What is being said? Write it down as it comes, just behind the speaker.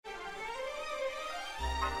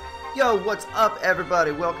Yo, what's up,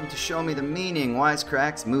 everybody? Welcome to Show Me the Meaning,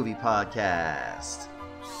 Wisecracks Movie Podcast.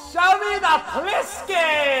 Show me the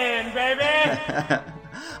Pliskin, baby!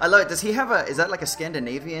 I love it. Does he have is that like a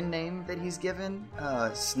Scandinavian name that he's given?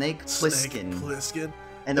 Snake Plissken. Snake Plissken.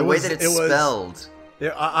 And the way that it's spelled.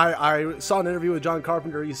 Yeah, I saw an interview with John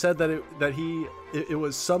Carpenter. He said that it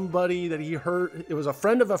was somebody that he heard. It was a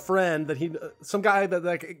friend of a friend that some guy that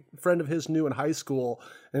like a friend of his knew in high school,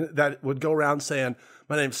 and that would go around saying,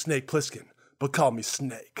 "My name's Snake Plissken, but call me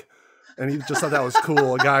Snake." And he just thought that was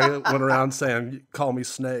cool. A guy went around saying, "Call me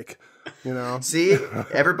Snake." You know. See,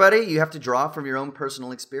 everybody, you have to draw from your own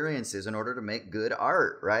personal experiences in order to make good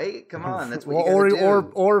art, right? Come on, that's what you gotta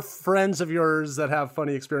do. Or friends of yours that have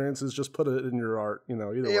funny experiences, just put it in your art. You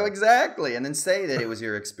know, either way. Exactly, and then say that it was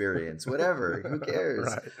your experience. Whatever, who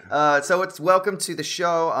cares? Right. So it's welcome to the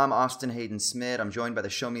show. I'm Austin Hayden Smith. I'm joined by the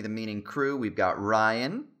Show Me the Meaning crew. We've got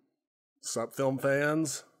Ryan. Sup, film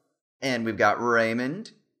fans? And we've got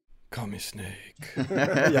Raymond. Call me Snake.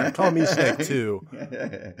 Yeah, call me Snake too.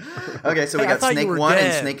 Okay, so we got Snake 1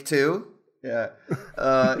 and Snake 2. Yeah.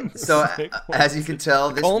 So as you can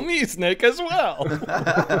tell, call me Snake as well.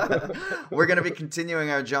 We're going to be continuing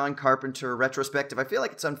our John Carpenter retrospective. I feel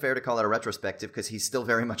like it's unfair to call it a retrospective because he's still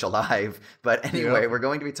very much alive. But anyway, We're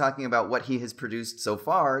going to be talking about what he has produced so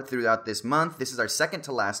far throughout this month. This is our second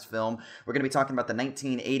to last film. We're going to be talking about the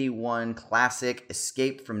 1981 classic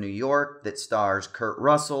Escape from New York that stars Kurt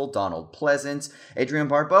Russell, Donald Pleasence. Adrienne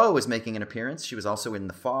Barbeau is making an appearance. She was also in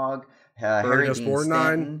The Fog. Harry Dean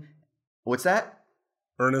Stanton. What's that?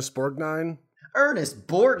 Ernest Borgnine. Ernest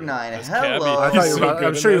Borgnine. Hello.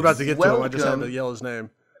 I'm sure you're about to get to him. I just had to yell his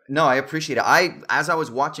name. No, I appreciate it. As I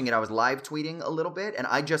was watching it, I was live tweeting a little bit, and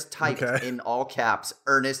I just typed in all caps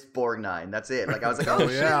Ernest Borgnine. That's it. Like I was like, oh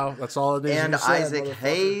shit. Yeah, that's all it is. And Isaac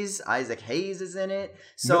Hayes. Isaac Hayes is in it.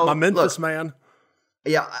 So my Memphis man.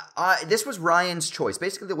 Yeah, this was Ryan's choice.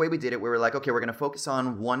 Basically, the way we did it, we were like, okay, we're going to focus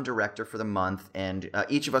on one director for the month, and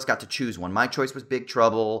each of us got to choose one. My choice was Big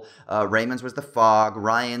Trouble, Raymond's was The Fog,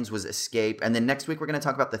 Ryan's was Escape, and then next week we're going to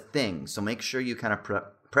talk about The Thing, so make sure you kind of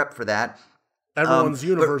prep for that. Everyone's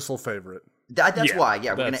universal favorite. That's why,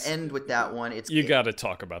 we're going to end with that one. You got to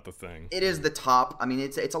talk about The Thing. It is the top. I mean,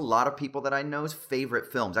 it's a lot of people that I know's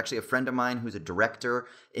favorite films. Actually, a friend of mine who's a director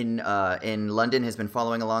in London has been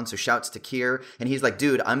following along, so shouts to Keir. And he's like,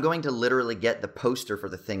 dude, I'm going to literally get the poster for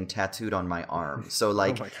The Thing tattooed on my arm. So,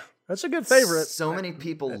 like... Oh my God. That's a good favorite. So many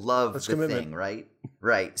people love The Thing, right?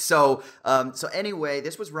 Right. So anyway,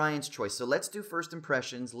 this was Ryan's choice. So let's do first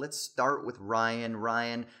impressions. Let's start with Ryan.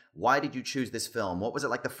 Ryan, why did you choose this film? What was it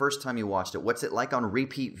like the first time you watched it? What's it like on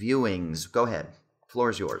repeat viewings? Go ahead. Floor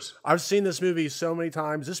is yours. I've seen this movie so many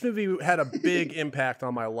times. This movie had a big impact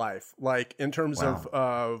on my life, like in terms of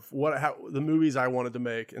how the movies I wanted to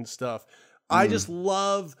make and stuff. I just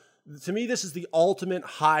love. To me, this is the ultimate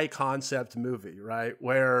high concept movie, right?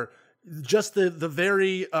 Where just the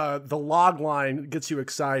very the log line gets you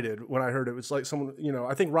excited. When I heard it, was like someone,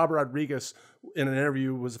 I think Robert Rodriguez in an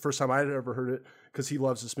interview was the first time I'd ever heard it because he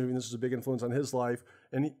loves this movie and this was a big influence on his life.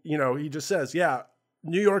 And he just says,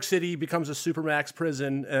 New York City becomes a supermax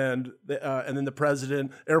prison, and then the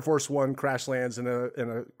president, Air Force One, crash lands, and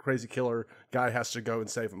a crazy killer guy has to go and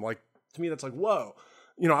save him. Like, to me, that's like, whoa.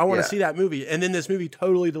 I want to see that movie. And then this movie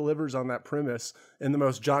totally delivers on that premise in the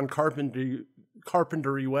most John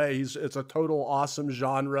Carpenter-y way. It's a total awesome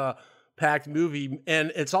genre-packed movie.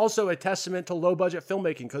 And it's also a testament to low-budget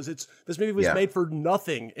filmmaking because this movie was made for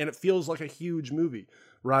nothing, and it feels like a huge movie,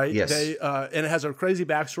 right? Yes. And it has a crazy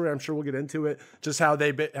backstory. I'm sure we'll get into it. Just how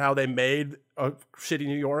they made a shitty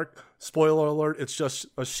New York. Spoiler alert, it's just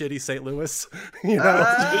a shitty St. Louis. I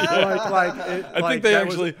think they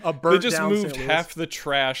just moved half the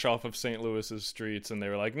trash off of St. Louis's streets, and they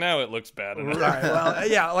were like, "No, it looks bad enough." Right.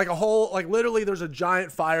 Well, literally, there's a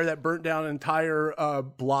giant fire that burnt down entire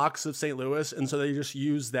blocks of St. Louis, and so they just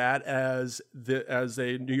used that as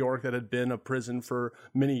a New York that had been a prison for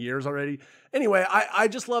many years already. Anyway, I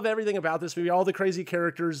just love everything about this movie. All the crazy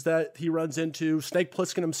characters that he runs into. Snake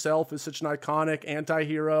Plissken himself is such an iconic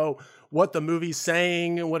anti-hero. What the movie's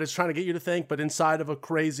saying and what it's trying to get you to think, but inside of a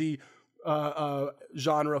crazy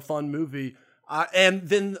genre fun movie. And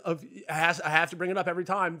then I have to bring it up every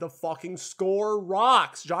time. The fucking score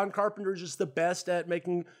rocks. John Carpenter's just the best at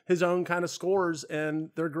making his own kind of scores, and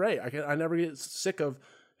they're great. I never get sick of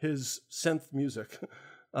his synth music.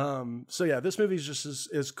 This movie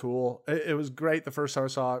is cool. It was great the first time I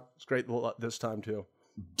saw it. It's great this time too.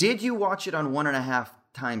 Did you watch it on 1.5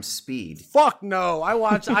 times speed. Fuck no.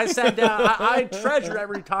 I sat down. I treasure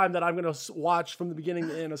every time that I'm going to watch from the beginning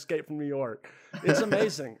to end Escape from New York. It's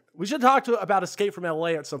amazing. We should talk about Escape from LA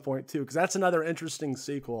at some point too, because that's another interesting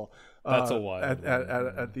sequel. That's a wild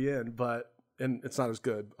at the end, and it's not as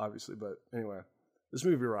good, obviously. But anyway, this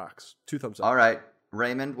movie rocks. 2 thumbs up. All right,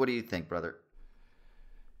 Raymond, what do you think, brother?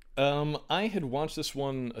 I had watched this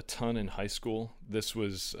one a ton in high school. This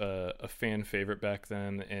was a fan favorite back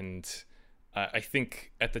then, and I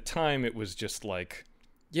think at the time it was just like,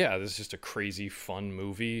 yeah, this is just a crazy fun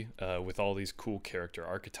movie with all these cool character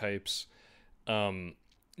archetypes.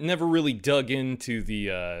 Never really dug into the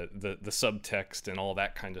subtext and all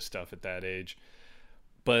that kind of stuff at that age.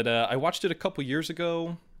 But I watched it a couple years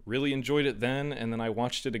ago, really enjoyed it then, and then I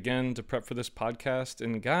watched it again to prep for this podcast.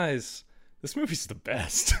 And guys, this movie's the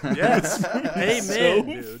best. Yes. Amen, so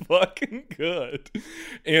dude. Fucking good.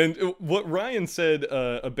 And what Ryan said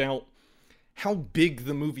about how big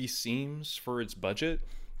the movie seems for its budget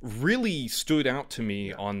really stood out to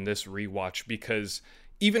me on this rewatch, because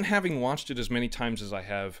even having watched it as many times as I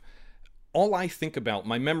have, all I think about,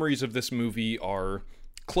 my memories of this movie are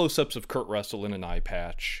close-ups of Kurt Russell in an eye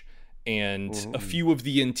patch and a few of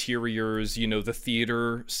the interiors. You know, the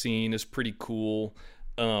theater scene is pretty cool.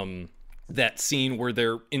 That scene where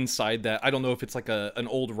they're inside that, I don't know if it's like an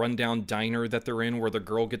old rundown diner that they're in, where the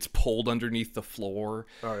girl gets pulled underneath the floor.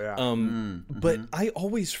 Oh yeah. But I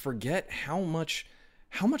always forget how much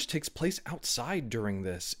takes place outside during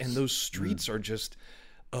this, and those streets are just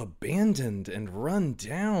abandoned and run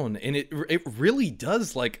down, and it really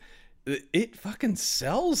does, like, it fucking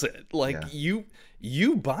sells it. Like,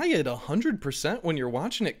 you buy it 100% when you're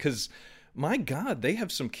watching it, because my God, they have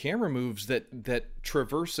some camera moves that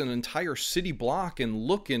traverse an entire city block and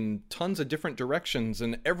look in tons of different directions,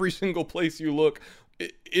 and every single place you look,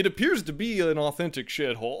 it appears to be an authentic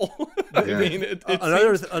shithole. I mean, it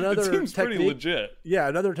seems pretty legit. Yeah,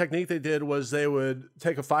 another technique they did was they would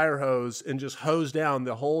take a fire hose and just hose down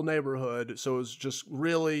the whole neighborhood, so it was just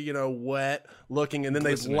really, wet looking, and then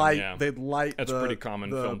they'd light That's pretty common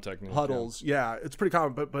film technique. Puddles. Yeah, it's pretty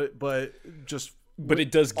common, but just. But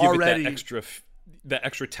it does give it that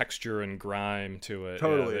extra texture and grime to it.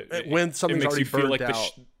 Totally. Yeah, when something's already feel like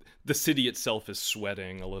out. The city itself is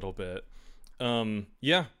sweating a little bit.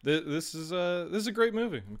 This is a great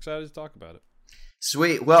movie. I'm excited to talk about it.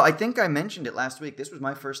 Sweet. Well, I think I mentioned it last week. This was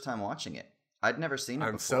my first time watching it. I'd never seen it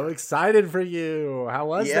before. I'm so excited for you. How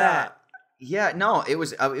was that? Yeah, no, it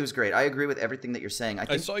was great. I agree with everything that you're saying.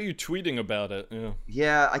 I saw you tweeting about it.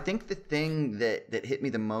 Yeah, I think the thing that hit me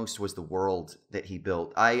the most was the world that he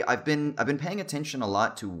built. I've been paying attention a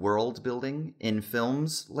lot to world building in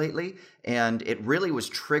films lately, and it really was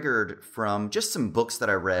triggered from just some books that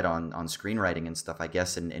I read on screenwriting and stuff, I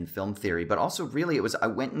guess, in film theory. But also, really, I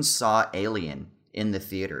went and saw Alien in the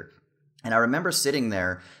theater. And I remember sitting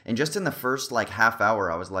there, and just in the first half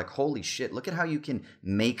hour, I was like, holy shit, look at how you can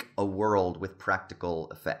make a world with practical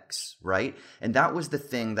effects, right? And that was the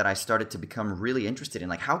thing that I started to become really interested in.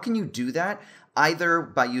 Like, how can you do that? Either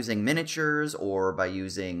by using miniatures or by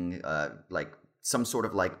using some sort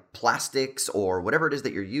of plastics or whatever it is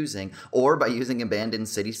that you're using, or by using abandoned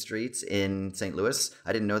city streets in St. Louis.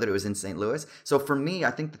 I didn't know that it was in St. Louis. So for me, I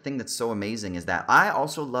think the thing that's so amazing is that I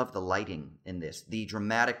also love the lighting in this, the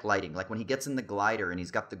dramatic lighting. Like when he gets in the glider and he's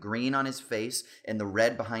got the green on his face and the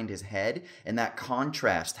red behind his head, and that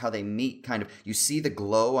contrast, how they meet, kind of, you see the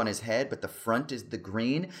glow on his head, but the front is the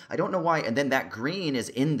green. I don't know why. And then that green is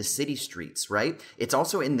in the city streets, right? It's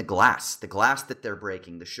also in the glass that they're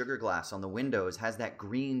breaking, the sugar glass on the windows has that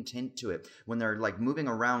green tint to it when they're moving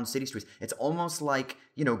around city streets. It's almost like,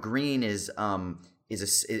 green is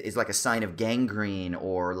like a sign of gangrene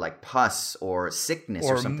or pus or sickness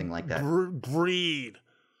or something like that. Greed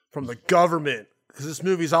from the government, because this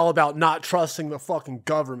movie's all about not trusting the fucking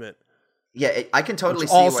government. Yeah, I can totally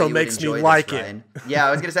see also why you makes would enjoy me like this, Ryan. Yeah,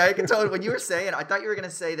 I was gonna say I can totally. When you were saying, I thought you were gonna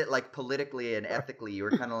say that politically and ethically, you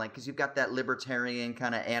were kind of because you've got that libertarian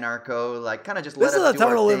kind of anarcho, kind of just this let us do our thing. This is a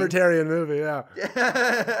total libertarian movie, yeah.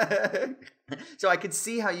 So I could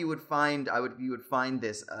see how you would find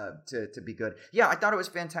this to be good. Yeah, I thought it was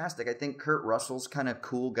fantastic. I think Kurt Russell's kind of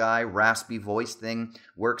cool guy, raspy voice thing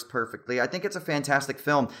works perfectly. I think it's a fantastic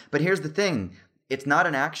film. But here's the thing: it's not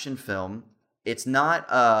an action film. It's not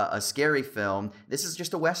a scary film. This is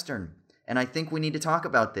just a Western. And I think we need to talk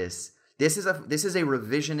about this. This is a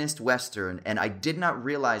revisionist Western, and I did not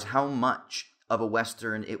realize how much of a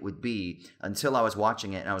Western it would be until I was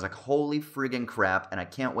watching it. And I was like, holy friggin' crap. And I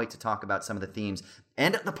can't wait to talk about some of the themes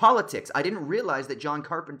and the politics. I didn't realize that John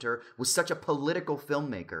Carpenter was such a political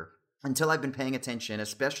filmmaker. until I've been paying attention,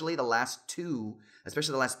 especially the last two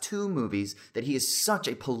movies, that he is such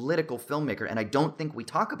a political filmmaker, and I don't think we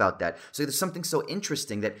talk about that. So there's something so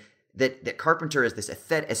interesting that Carpenter is this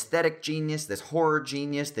aesthetic genius, this horror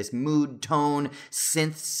genius, this mood, tone,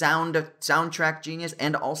 synth, soundtrack genius,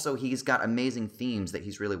 and also he's got amazing themes that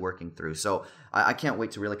he's really working through. So I can't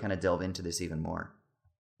wait to really kind of delve into this even more.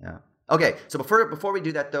 Yeah. Okay, so before we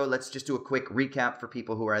do that, though, let's just do a quick recap for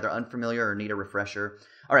people who are either unfamiliar or need a refresher.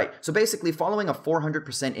 All right, so basically, following a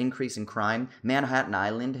 400% increase in crime, Manhattan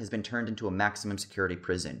Island has been turned into a maximum security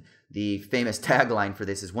prison. The famous tagline for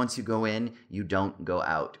this is, once you go in, you don't go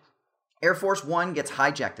out. Air Force One gets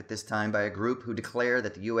hijacked at this time by a group who declare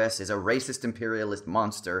that the U.S. is a racist imperialist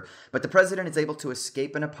monster, but the president is able to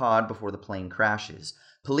escape in a pod before the plane crashes.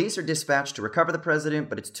 Police are dispatched to recover the president,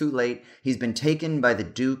 but it's too late. He's been taken by the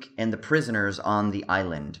Duke and the prisoners on the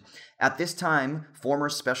island. At this time, former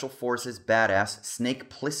Special Forces badass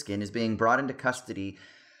Snake Plissken is being brought into custody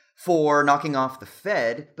for knocking off the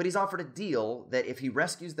Fed, but he's offered a deal that if he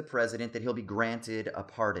rescues the president, that he'll be granted a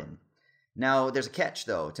pardon. Now, there's a catch,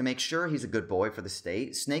 though. To make sure he's a good boy for the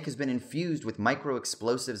state, Snake has been infused with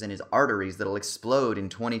micro-explosives in his arteries that'll explode in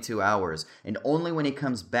 22 hours, and only when he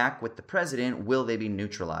comes back with the president will they be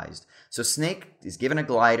neutralized. So Snake is given a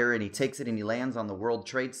glider, and he takes it and he lands on the World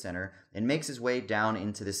Trade Center and makes his way down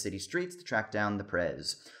into the city streets to track down the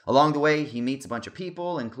Prez. Along the way, he meets a bunch of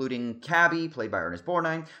people, including Cabby, played by Ernest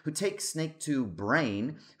Borgnine, who takes Snake to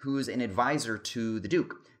Brain, who's an advisor to the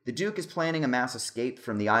Duke. The Duke is planning a mass escape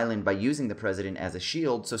from the island by using the president as a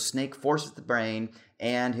shield, so Snake forces the Brain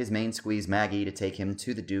and his main squeeze Maggie to take him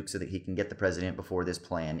to the Duke so that he can get the president before this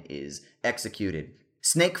plan is executed.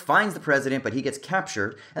 Snake finds the president, but he gets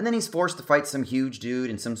captured, and then he's forced to fight some huge dude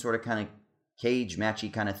in some sort of kind of cage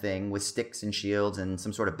matchy kind of thing with sticks and shields and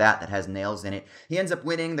some sort of bat that has nails in it. He ends up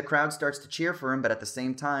winning. The crowd starts to cheer for him, but at the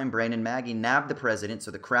same time, Brain and Maggie nab the president,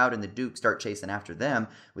 so the crowd and the Duke start chasing after them,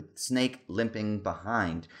 with Snake limping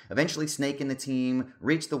behind. Eventually, Snake and the team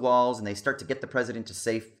reach the walls, and they start to get the president to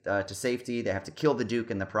safety. They have to kill the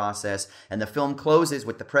Duke in the process, and the film closes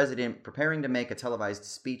with the president preparing to make a televised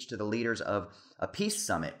speech to the leaders of a peace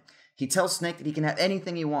summit. He tells Snake that he can have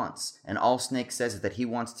anything he wants, and all Snake says is that he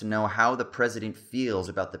wants to know how the president feels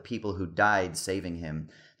about the people who died saving him.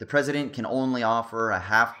 The president can only offer a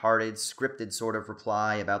half-hearted, scripted sort of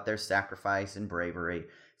reply about their sacrifice and bravery.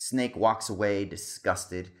 Snake walks away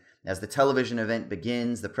disgusted. As the television event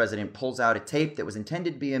begins, the president pulls out a tape that was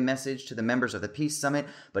intended to be a message to the members of the Peace Summit,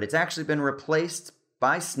 but it's actually been replaced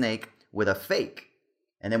by Snake with a fake.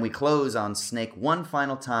 And then we close on Snake one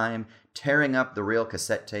final time, tearing up the real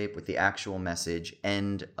cassette tape with the actual message,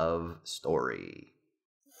 end of story.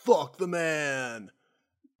 Fuck the man!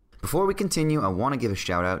 Before we continue, I want to give a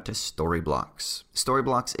shout out to Storyblocks.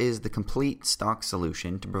 Storyblocks is the complete stock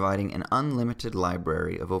solution to providing an unlimited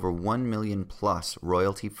library of over 1 million plus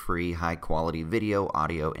royalty-free high-quality video,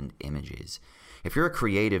 audio, and images. If you're a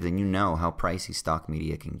creative, then you know how pricey stock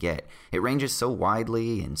media can get. It ranges so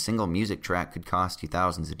widely, and single music track could cost you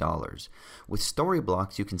thousands of dollars. With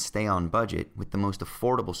Storyblocks, you can stay on budget with the most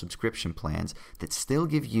affordable subscription plans that still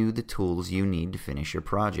give you the tools you need to finish your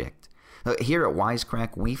project. Here at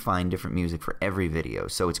Wisecrack, we find different music for every video,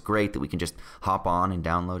 so it's great that we can just hop on and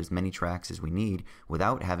download as many tracks as we need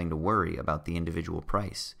without having to worry about the individual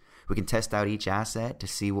price. We can test out each asset to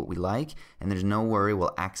see what we like, and there's no worry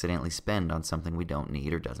we'll accidentally spend on something we don't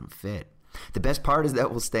need or doesn't fit. The best part is that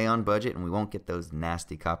we'll stay on budget and we won't get those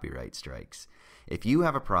nasty copyright strikes. If you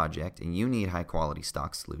have a project and you need high-quality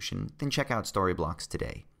stock solution, then check out Storyblocks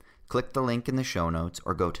today. Click the link in the show notes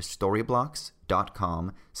or go to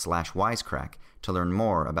storyblocks.com/wisecrack to learn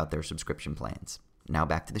more about their subscription plans. Now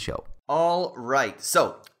back to the show. All right,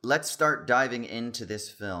 so let's start diving into this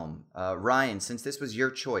film. Ryan, since this was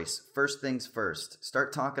your choice, first things first.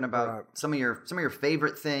 Start talking about some of your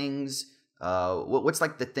favorite things. What's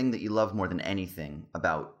like the thing that you love more than anything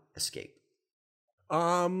about Escape?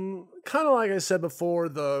 Kind of like I said before,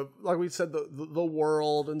 the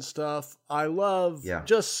world and stuff. I love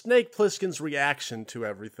just Snake Plissken's reaction to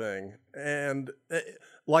everything, and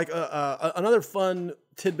another fun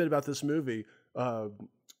tidbit about this movie.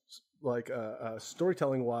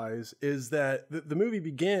 Storytelling wise, is that the movie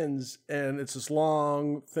begins and it's this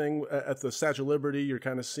long thing at the Statue of Liberty. You're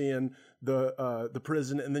kind of seeing the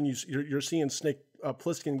prison, and then you're seeing Snake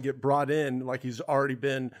Plissken get brought in like he's already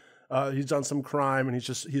been he's done some crime and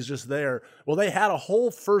he's just there. Well, they had a whole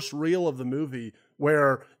first reel of the movie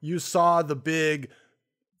where you saw the big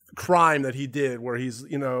crime that he did, where he's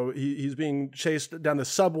being chased down the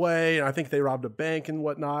subway, and I think they robbed a bank and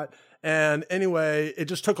whatnot. And anyway, it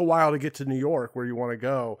just took a while to get to New York, where you want to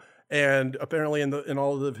go. And apparently in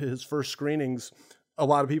all of his first screenings, a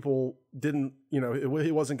lot of people didn't,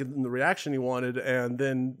 he wasn't getting the reaction he wanted. And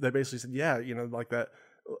then they basically said, yeah, like that.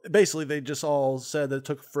 Basically, they just all said that it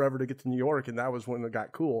took forever to get to New York, and that was when it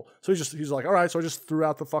got cool. So he's like, all right, so I just threw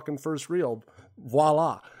out the fucking first reel,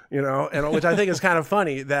 voila, and which I think is kind of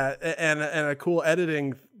funny that and a cool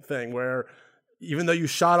editing thing where even though you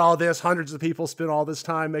shot all this, hundreds of people spent all this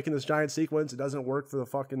time making this giant sequence, it doesn't work for the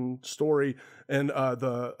fucking story and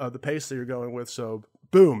the pace that you're going with. So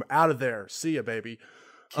boom, out of there, see ya, baby.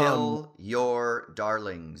 Kill your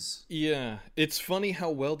darlings. Yeah, it's funny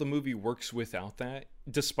how well the movie works without that,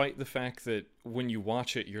 despite the fact that when you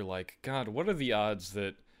watch it, you're like, God, what are the odds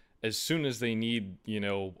that as soon as they need,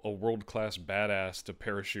 a world-class badass to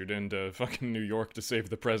parachute into fucking New York to save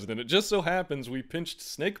the president, it just so happens we pinched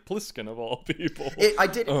Snake Plissken of all people.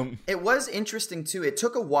 It was interesting, too. It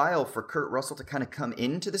took a while for Kurt Russell to kind of come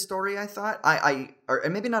into the story, I thought. Or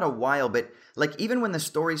maybe not a while, but like even when the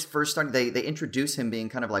stories first started, they introduce him being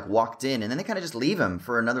kind of like walked in, and then they kind of just leave him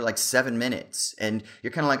for another like 7 minutes, and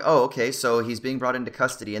you're kind of like, oh, okay, so he's being brought into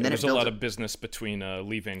custody, and then there's a lot of business between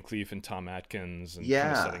Lee Van Cleef and Tom Atkins, and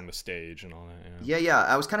kind of setting the stage and all that. Yeah.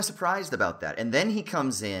 I was kind of surprised about that, and then he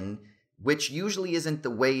comes in, which usually isn't the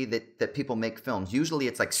way that people make films. Usually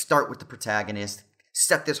it's like start with the protagonist,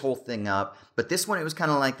 set this whole thing up, but this one it was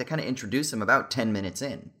kind of like they kind of introduce him about 10 minutes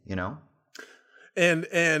in, And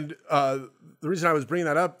the reason I was bringing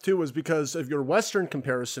that up too was because of your Western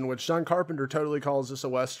comparison, which John Carpenter totally calls this a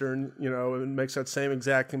Western, and makes that same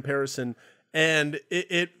exact comparison. And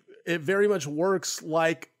it very much works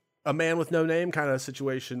like a Man with No Name kind of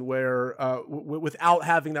situation where, without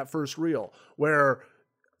having that first reel, where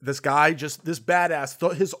this guy this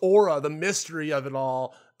badass, his aura, the mystery of it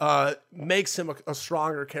all, makes him a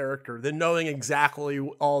stronger character than knowing exactly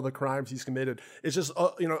all the crimes he's committed. It's just,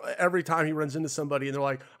 every time he runs into somebody and they're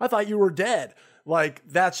like, I thought you were dead. Like,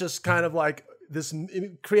 that's just kind of like this,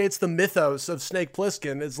 it creates the mythos of Snake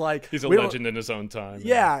Plissken. It's like, he's a legend in his own time.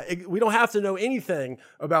 Yeah. We don't have to know anything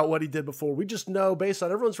about what he did before. We just know based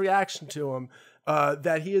on everyone's reaction to him,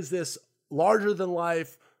 that he is this larger than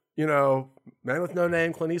life, Man with No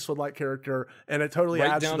Name, Clint Eastwood-like character, and it totally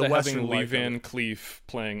adds to the Western having Lee life. Van Cleef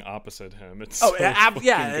playing opposite him. It's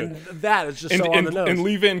and that is just so on the nose. And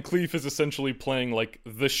Lee Van Cleef is essentially playing like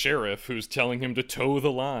the sheriff who's telling him to toe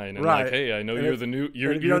the line and like, hey, I know you're the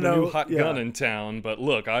new hot gun in town, but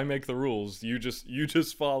look, I make the rules. You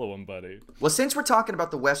just follow them, buddy. Well, since we're talking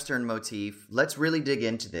about the Western motif, let's really dig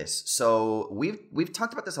into this. So we've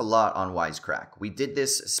talked about this a lot on Wisecrack. We did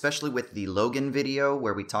this especially with the Logan video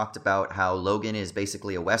where we talked about how Logan is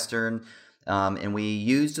basically a Western, and we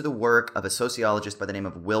used the work of a sociologist by the name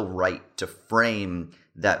of Will Wright to frame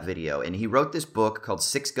that video. And he wrote this book called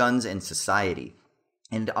Six Guns and Society.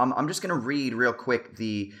 And I'm just going to read real quick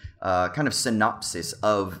the kind of synopsis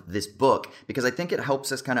of this book, because I think it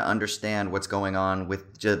helps us kind of understand what's going on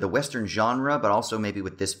with the Western genre, but also maybe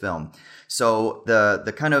with this film. So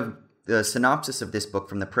the synopsis of this book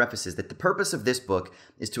from the preface is that the purpose of this book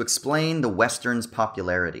is to explain the Western's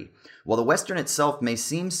popularity. While the Western itself may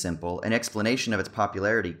seem simple, an explanation of its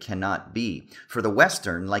popularity cannot be. For the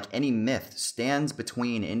Western, like any myth, stands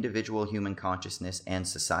between individual human consciousness and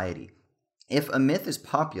society. If a myth is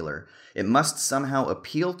popular, it must somehow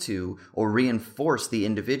appeal to or reinforce the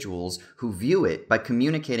individuals who view it by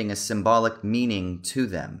communicating a symbolic meaning to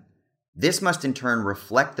them. This must in turn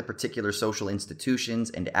reflect the particular social institutions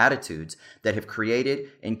and attitudes that have created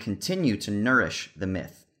and continue to nourish the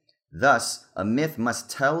myth. Thus, a myth must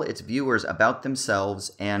tell its viewers about themselves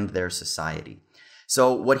and their society.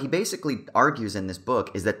 So what he basically argues in this book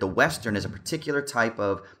is that the Western is a particular type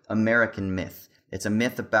of American myth. It's a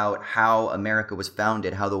myth about how America was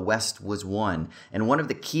founded, how the West was won. And one of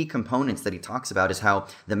the key components that he talks about is how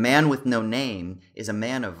the man with no name is a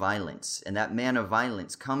man of violence. And that man of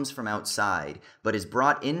violence comes from outside, but is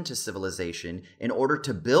brought into civilization in order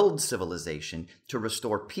to build civilization, to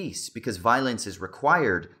restore peace, because violence is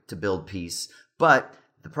required to build peace. But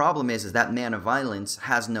the problem is that man of violence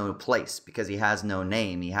has no place because he has no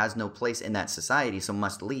name. He has no place in that society, so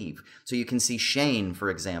must leave. So you can see Shane, for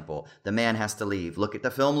example. The man has to leave. Look at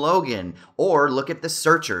the film Logan, or look at The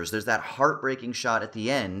Searchers. There's that heartbreaking shot at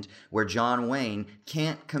the end where John Wayne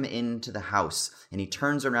can't come into the house, and he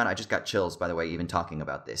turns around. I just got chills, by the way, even talking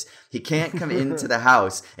about this. He can't come into the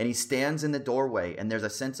house, and he stands in the doorway, and there's a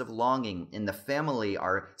sense of longing, and the family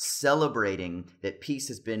are celebrating that peace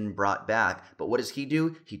has been brought back. But what does he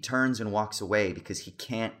do? He turns and walks away because he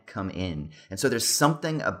can't come in. And so there's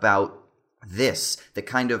something about this that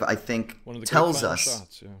kind of, I think, tells us.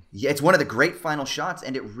 Shots, yeah, it's one of the great final shots,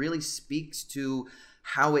 and it really speaks to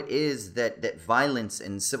how it is that violence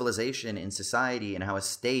and civilization in society and how a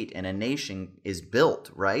state and a nation is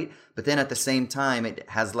built, right? But then at the same time, it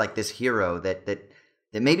has like this hero that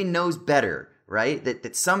maybe knows better, right?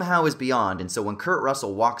 That somehow is beyond. And so when Kurt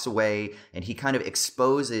Russell walks away and he kind of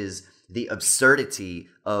exposes the absurdity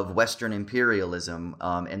of Western imperialism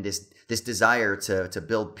and this desire to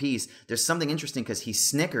build peace, there's something interesting because he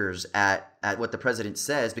snickers at what the president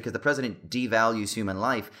says, because the president devalues human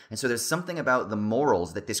life. And so there's something about the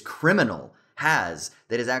morals that this criminal has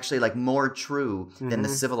that is actually like more true than the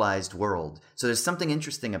civilized world. So there's something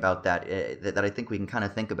interesting about that that I think we can kind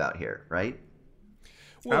of think about here, right?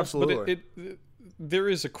 Well, absolutely. But there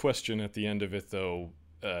is a question at the end of it, though.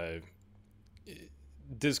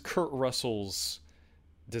 Does Kurt Russell's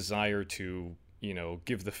desire to,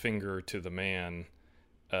 give the finger to the man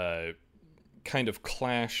kind of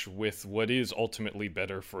clash with what is ultimately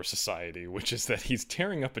better for society, which is that he's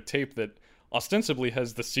tearing up a tape that ostensibly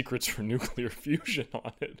has the secrets for nuclear fusion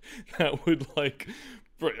on it that would,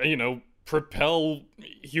 propel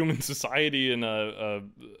human society in a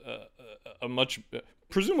much,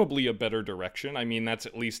 presumably a better direction. I mean, that's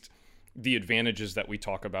at least the advantages that we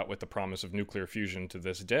talk about with the promise of nuclear fusion to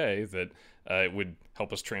this day, that it would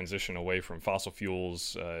help us transition away from fossil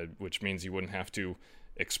fuels, which means you wouldn't have to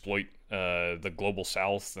exploit the global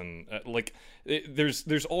south, and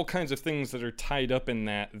there's all kinds of things that are tied up in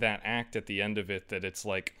that act at the end of it, that it's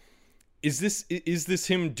like, is this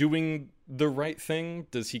him doing the right thing?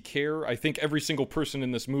 Does he care? I think every single person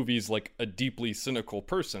in this movie is like a deeply cynical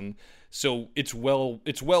person, so it's well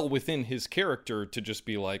within his character to just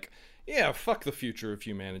be like, yeah, fuck the future of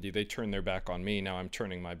humanity. They turned their back on me. Now I'm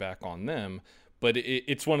turning my back on them. But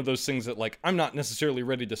it's one of those things that, like, I'm not necessarily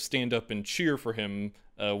ready to stand up and cheer for him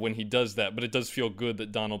when he does that. But it does feel good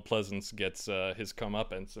that Donald Pleasence gets his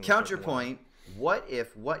comeuppance. Counterpoint, what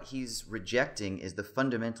if what he's rejecting is the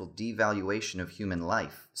fundamental devaluation of human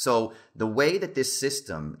life? So the way that this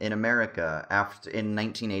system in America in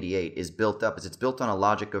 1988 is built up is it's built on a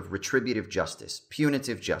logic of retributive justice,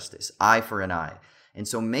 punitive justice, eye for an eye. And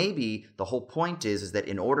so maybe the whole point is that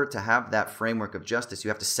in order to have that framework of justice, you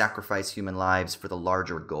have to sacrifice human lives for the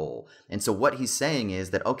larger goal. And so what he's saying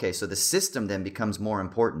is that, okay, so the system then becomes more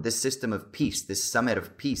important. This system of peace, this summit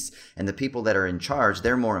of peace, and the people that are in charge,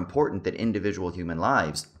 they're more important than individual human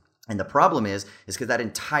lives. And the problem is because that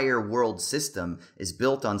entire world system is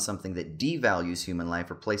built on something that devalues human life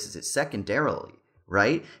or places it secondarily.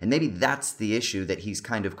 Right? And maybe that's the issue that he's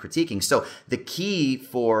kind of critiquing. So the key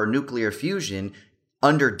for nuclear fusion,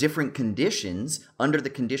 under different conditions, under the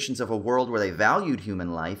conditions of a world where they valued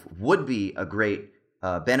human life, would be a great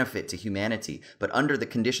benefit to humanity. But under the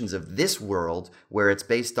conditions of this world, where it's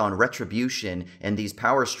based on retribution and these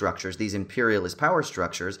power structures, these imperialist power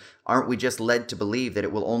structures, aren't we just led to believe that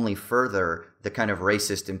it will only further the kind of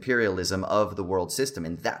racist imperialism of the world system?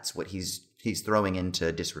 And that's what he's throwing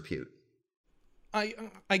into disrepute.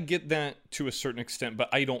 I get that to a certain extent, but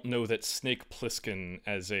I don't know that Snake Plissken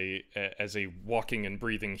as a walking and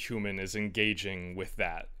breathing human is engaging with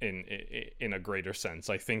that in a greater sense.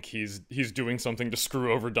 I think he's doing something to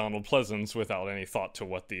screw over Donald Pleasence without any thought to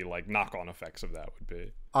what the knock-on effects of that would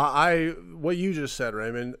be. What you just said,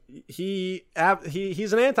 Raymond, he's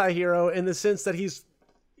an anti-hero in the sense that he's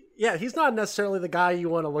not necessarily the guy you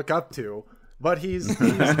want to look up to, but he's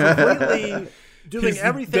completely doing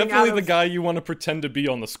everything. Definitely the guy you want to pretend to be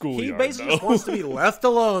on the schoolyard. He basically just wants to be left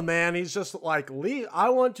alone, man. He's just like, I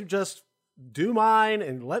want to just do mine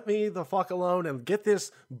and let me the fuck alone and get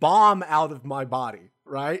this bomb out of my body,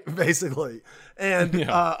 right? Basically, and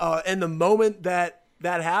and the moment that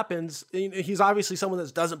happens, he's obviously someone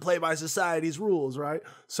that doesn't play by society's rules, right?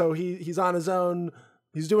 So he's on his own.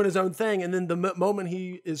 He's doing his own thing, and then the moment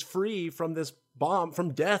he is free from this bomb,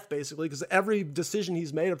 from death, basically, because every decision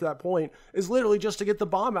he's made up to that point is literally just to get the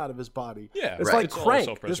bomb out of his body. Yeah, it's like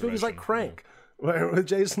Crank. This movie's like Crank with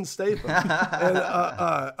Jason Statham,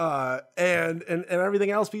 and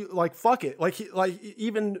everything else. Like fuck it. Like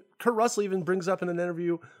even Kurt Russell even brings up in an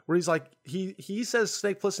interview where he's like he says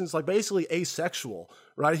Snake Plissken's like basically asexual,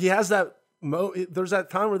 right? He has that. There's that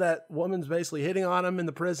time where that woman's basically hitting on him in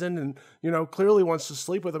the prison and, clearly wants to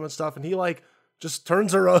sleep with him and stuff. And he just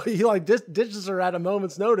turns her, he ditches her at a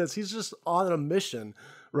moment's notice. He's just on a mission.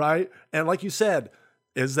 Right. And like you said,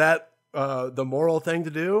 is that the moral thing to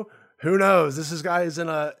do? Who knows? This guy is in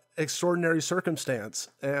a extraordinary circumstance.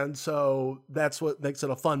 And so that's what makes it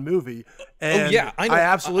a fun movie. And I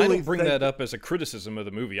absolutely don't bring that up as a criticism of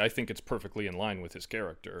the movie. I think it's perfectly in line with his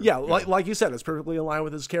character. Yeah. Like you said, it's perfectly in line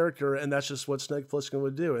with his character. And that's just what Snake Plissken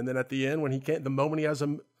would do. And then at the end, when the moment he has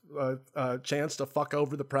a chance to fuck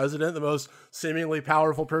over the president, the most seemingly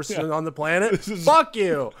powerful person on the planet. Fuck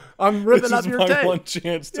you! I'm ripping up your tape. This is my one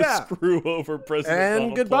chance to screw over President and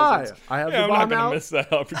Donald goodbye. Pleasance. I have the I'm bomb not going out. to miss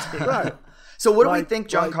that opportunity. Right. So what do we think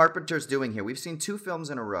John Carpenter's doing here? We've seen 2 films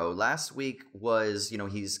in a row. Last week was,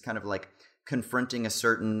 he's kind of like confronting a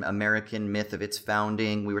certain American myth of its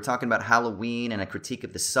founding. We were talking about Halloween and a critique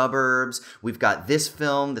of the suburbs. We've got this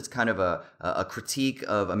film that's kind of a critique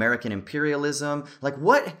of American imperialism. Like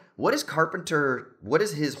what is Carpenter, what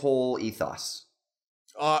is his whole ethos?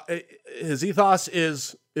 His ethos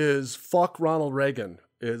is fuck Ronald Reagan.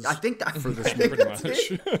 I think that for this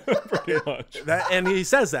pretty much. And he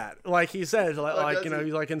says that, he says,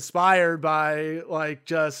 he's like inspired by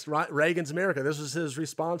just Reagan's America. This was his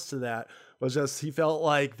response to that. Was just he felt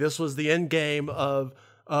like this was the end game of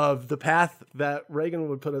the path that Reagan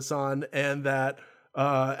would put us on, and that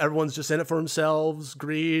everyone's just in it for themselves.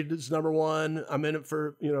 Greed is number one. I'm in it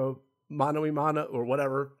for mano y mano or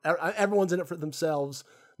whatever. Everyone's in it for themselves.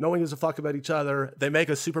 No one gives a fuck about each other. They make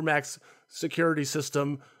a supermax security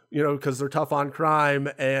system, because they're tough on crime,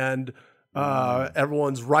 and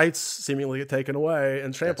everyone's rights seemingly get taken away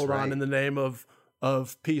and trampled on in the name of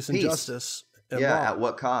peace and justice. And law. At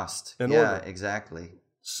what cost? Order. Exactly.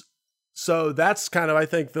 So that's kind of, I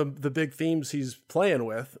think, the big themes he's playing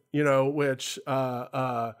with, which,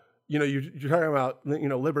 you're talking about,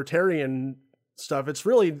 libertarian stuff. It's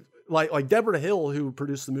really like Deborah Hill, who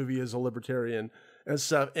produced the movie, is a libertarian and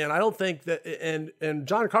stuff. And I don't think that, and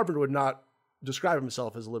John Carpenter would not describe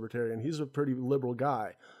himself as a libertarian. He's a pretty liberal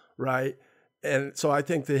guy, right? And so I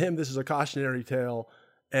think to him, this is a cautionary tale.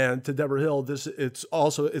 And to Deborah Hill, it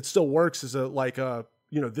still works as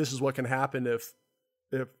this is what can happen if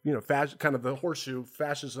kind of the horseshoe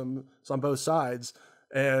fascism is on both sides.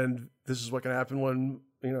 And this is what can happen when,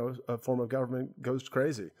 a form of government goes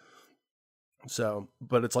crazy. So,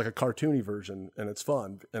 but it's like a cartoony version, and it's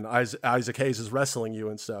fun. And Isaac Hayes is wrestling you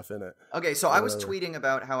and stuff in it. Okay, so I was tweeting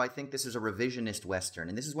about how I think this is a revisionist Western,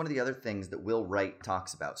 and this is one of the other things that Will Wright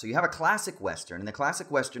talks about. So you have a classic Western, and the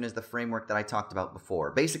classic Western is the framework that I talked about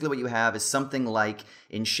before. Basically what you have is something like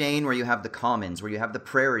in Shane, where you have the commons, where you have the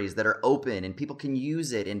prairies that are open, and people can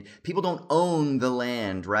use it, and people don't own the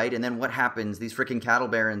land, right? And then what happens? These freaking cattle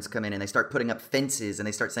barons come in, and they start putting up fences, and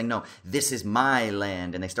they start saying, no, this is my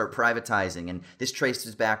land, and they start privatizing. And this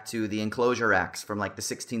traces back to the Enclosure Acts from the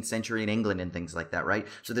 16th century in England and things like that, right?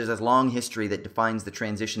 So there's this long history that defines the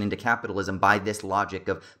transition into capitalism by this logic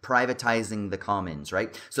of privatizing the commons,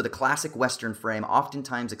 right? So the classic Western frame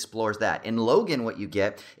oftentimes explores that. In Logan, what you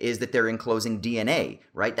get is that they're enclosing DNA,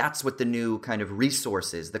 right? That's what the new kind of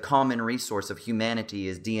resource is. The common resource of humanity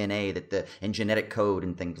is DNA and genetic code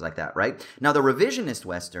and things like that, right? Now, the revisionist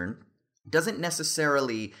Western doesn't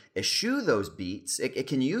necessarily eschew those beats. It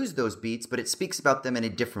can use those beats, but it speaks about them in a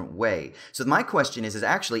different way. So my question is this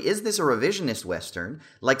a revisionist Western,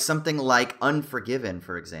 like something like Unforgiven,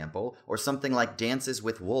 for example, or something like Dances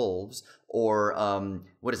with Wolves, or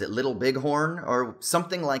Little Bighorn, or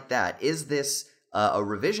something like that? Is this a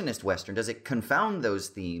revisionist Western? Does it confound those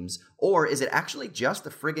themes, or is it actually just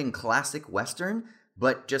a friggin' classic Western,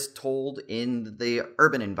 but just told in the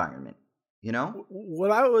urban environment? What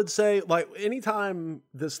I would say, anytime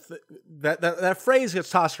that phrase gets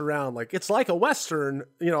tossed around, it's like a Western,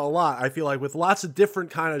 a lot, I feel like, with lots of different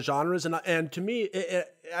kind of genres. And to me,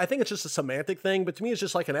 I think it's just a semantic thing, but to me, it's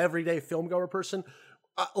just like an everyday filmgoer person.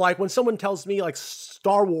 When someone tells me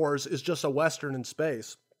Star Wars is just a Western in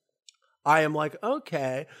space, I am like,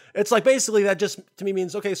 okay. It's basically that just to me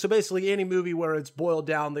means, okay, so basically any movie where it's boiled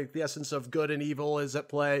down, the essence of good and evil is at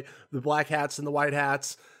play, the black hats and the white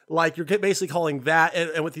hats. You're basically calling that,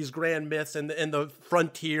 and with these grand myths and the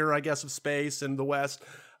frontier, I guess, of space and the West,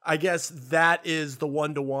 I guess that is the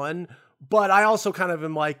one-to-one. But I also kind of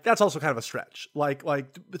am that's also kind of a stretch.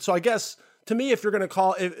 So I guess to me, if you're going to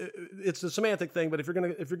call it, it's a semantic thing. But if you're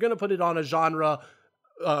gonna put it on a genre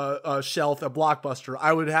shelf, a blockbuster,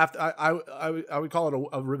 I would have to, I would call it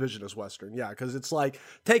a revisionist Western. Yeah, because it's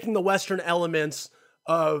taking the Western elements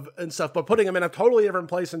of and stuff, but putting them in a totally different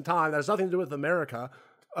place and time that has nothing to do with America.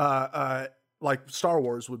 Like Star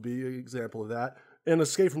Wars would be an example of that. And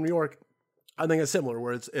Escape from New York, I think it's similar,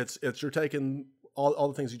 where it's you're taking all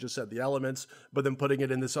the things you just said, the elements, but then putting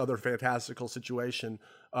it in this other fantastical situation.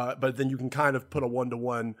 But then you can kind of put a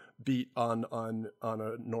one-to-one beat on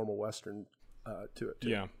a normal Western to it too.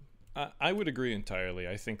 Yeah, I would agree entirely.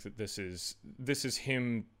 I think that this is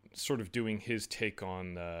him sort of doing his take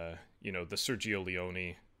on the Sergio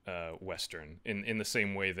Leone Western in the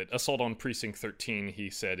same way that Assault on Precinct 13, he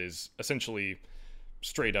said, is essentially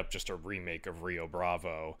straight up just a remake of Rio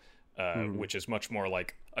Bravo. which is much more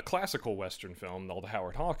like a classical Western film, all the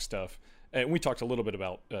Howard Hawks stuff. And we talked a little bit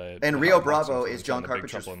about and Rio Bravo is John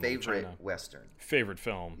Carpenter's favorite Western. Favorite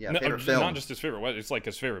film. Yeah, favorite film. Not just his favorite. It's like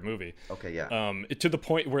his favorite movie. Okay, yeah. To the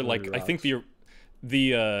point where, like, I think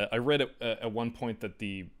the I read at one point that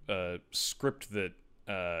the script that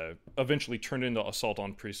eventually turned into Assault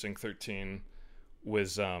on Precinct 13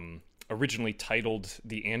 was originally titled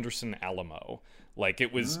The Anderson Alamo. Like,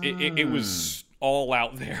 it was it was all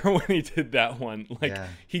out there when he did that one. Like,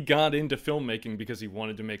 he got into filmmaking because he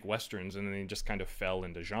wanted to make Westerns, and then he just kind of fell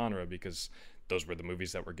into genre because those were the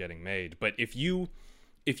movies that were getting made. But if you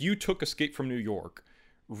took Escape from New York,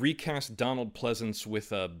 recast Donald Pleasance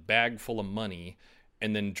with a bag full of money,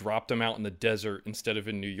 and then dropped him out in the desert instead of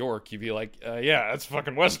in New York, you'd be like, yeah, that's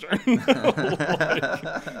fucking Western.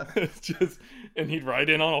 And he'd ride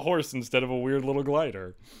in on a horse instead of a weird little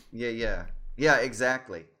glider. Yeah,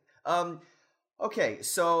 exactly. Okay,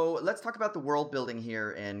 so let's talk about the world building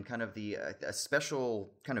here and kind of the a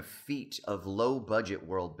special kind of feat of low budget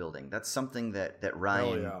world building. That's something that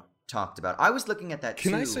Ryan talked about. I was looking at that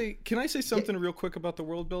too. Can I say something real quick about the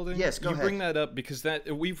world building? Yes, go ahead. You bring that up because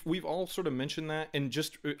that we've all sort of mentioned that, and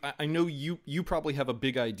just I know you probably have a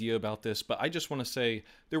big idea about this, but I just want to say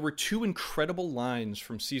there were two incredible lines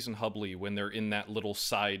from Season Hubley when they're in that little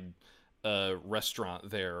side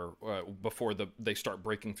restaurant there before they start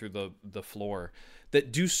breaking through the floor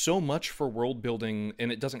that do so much for world building,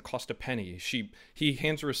 and it doesn't cost a penny. He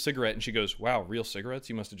hands her a cigarette and she goes, "Wow, real cigarettes?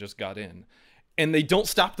 You must have just got in." And they don't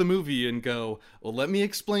stop the movie and go, "Well, let me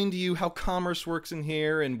explain to you how commerce works in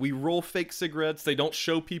here, and we roll fake cigarettes." They don't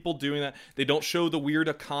show people doing that. They don't show the weird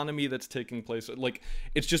economy that's taking place. Like,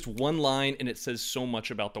 it's just one line, and it says so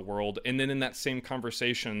much about the world. And then in that same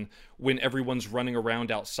conversation, when everyone's running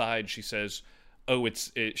around outside, she says,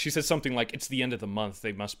 she says something like, "It's the end of the month.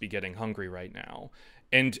 They must be getting hungry right now."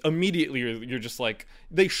 And immediately you're just like,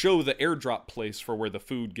 they show the airdrop place for where the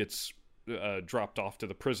food gets dropped off to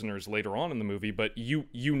the prisoners later on in the movie, but you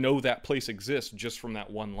know that place exists just from that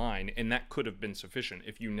one line, and that could have been sufficient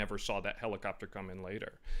if you never saw that helicopter come in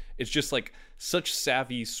later. It's just like such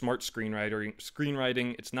savvy, smart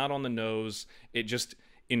screenwriting. It's not on the nose. It just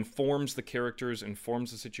informs the characters,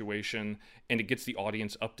 informs the situation, and it gets the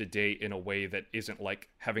audience up to date in a way that isn't like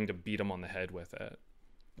having to beat them on the head with it.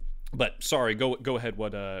 But sorry, go ahead.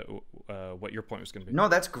 What your point was going to be? No,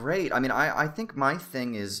 that's great. I mean, I think my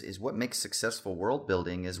thing is what makes successful world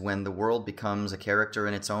building is when the world becomes a character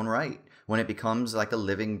in its own right, when it becomes like a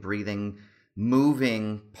living, breathing,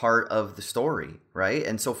 moving part of the story, right?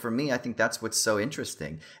 And so for me, I think that's what's so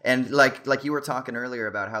interesting. And like you were talking earlier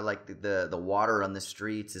about how like the water on the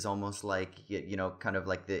streets is almost like, you know, kind of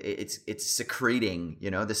like it's secreting,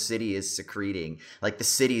 you know, the city is secreting, like the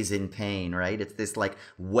city's in pain, right? It's this like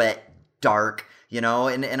wet, dark, you know,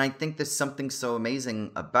 and I think there's something so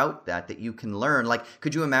amazing about that you can learn. Like,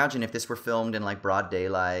 could you imagine if this were filmed in like broad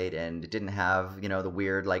daylight and it didn't have, you know, the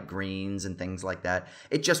weird like greens and things like that?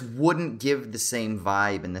 It just wouldn't give the same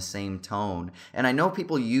vibe and the same tone. And I know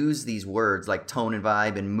people use these words like tone and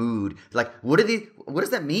vibe and mood. Like, what does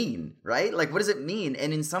that mean, right? Like, what does it mean?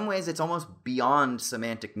 And in some ways, it's almost beyond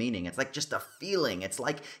semantic meaning. It's like just a feeling. It's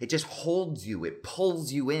like it just holds you. It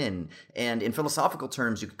pulls you in. And in philosophical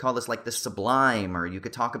terms, you could call this like the sublime, or you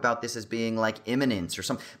could talk about this as being like immanence or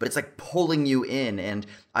something, but it's like pulling you in. And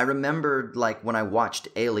I remembered like when I watched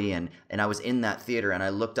Alien and I was in that theater and I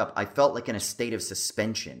looked up, I felt like in a state of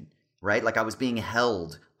suspension, right? Like I was being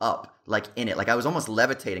held up, like in it, like I was almost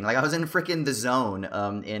levitating, like I was in freaking the zone,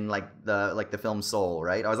 in like the film Soul,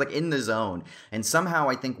 right? I was like in the zone. And somehow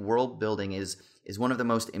I think world building is one of the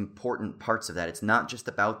most important parts of that. It's not just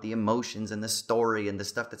about the emotions and the story and the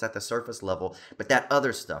stuff that's at the surface level, but that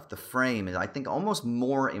other stuff, the frame, is I think almost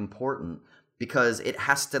more important because it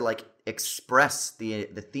has to like express the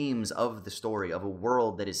themes of the story, of a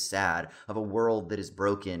world that is sad, of a world that is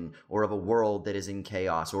broken, or of a world that is in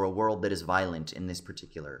chaos, or a world that is violent in this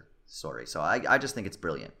particular story. So I just think it's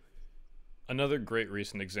brilliant. Another great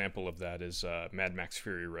recent example of that is Mad Max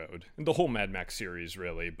Fury Road. And the whole Mad Max series,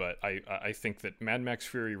 really. But I think that Mad Max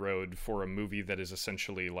Fury Road, for a movie that is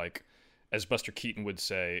essentially like, as Buster Keaton would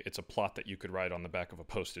say, it's a plot that you could write on the back of a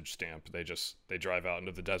postage stamp. They drive out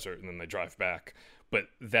into the desert and then they drive back. But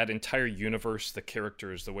that entire universe, the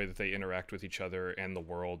characters, the way that they interact with each other and the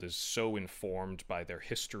world is so informed by their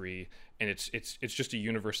history. And it's just a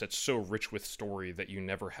universe that's so rich with story that you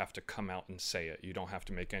never have to come out and say it. You don't have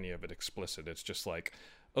to make any of it explicit. It's just like,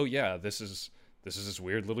 oh yeah, this is this is this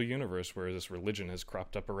weird little universe where this religion has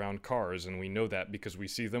cropped up around cars, and we know that because we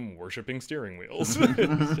see them worshiping steering wheels.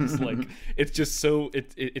 It's just like, it's just so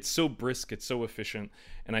it's so brisk, it's so efficient,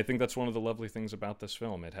 and I think that's one of the lovely things about this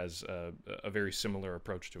film. It has a very similar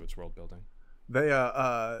approach to its world building.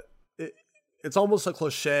 It's almost a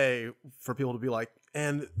cliche for people to be like,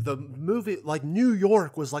 and the movie, like New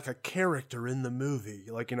York was like a character in the movie,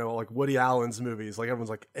 like, you know, like Woody Allen's movies, like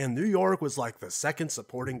everyone's like, and New York was like the second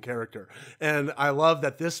supporting character. And I love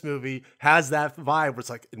that this movie has that vibe where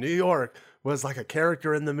it's like New York was like a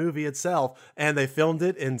character in the movie itself, and they filmed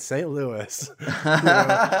it in St. Louis. You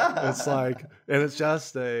know, it's like, and it's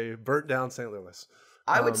just a burnt down St. Louis.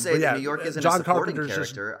 I would say that New York isn't John a supporting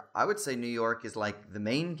Carpenter's character. I would say New York is like the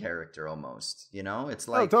main character almost. You know, it's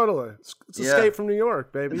like totally. It's Escape from New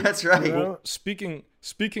York, baby. That's right. You know? Well,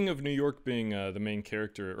 speaking of New York being the main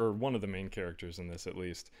character, or one of the main characters in this at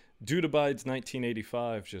least, Dude Abides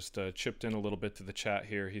 1985 just chipped in a little bit to the chat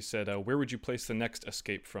here. He said, where would you place the next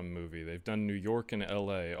Escape From movie? They've done New York and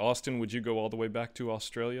LA. Austin, would you go all the way back to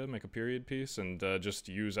Australia, make a period piece, and just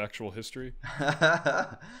use actual history?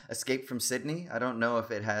 Escape from Sydney? I don't know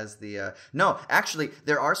if it has the... No, actually,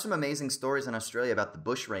 there are some amazing stories in Australia about the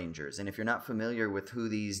Bushrangers, and if you're not familiar with who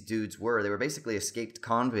these dudes were, they were basically escaped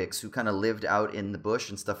convicts who kind of lived out in the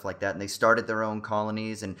bush and stuff like that, and they started their own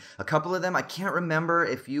colonies, and a couple of them, I can't remember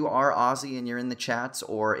if you are Aussie and you're in the chats,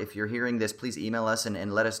 or if you're hearing this, please email us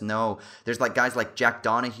and let us know. There's like guys like Jack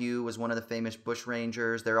Donahue was one of the famous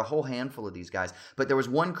Bushrangers. There are a whole handful of these guys, but there was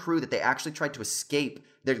one crew that they actually tried to escape.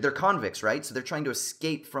 They're convicts, right? So they're trying to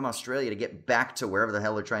escape from Australia to get back to wherever the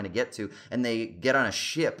hell they're trying to get to, and they get on a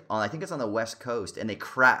ship on, I think it's on the West Coast, and they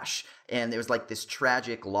crash. And it was like this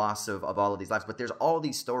tragic loss of all of these lives. But there's all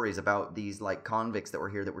these stories about these like convicts that were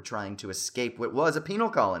here that were trying to escape what was a penal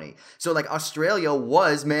colony. So like Australia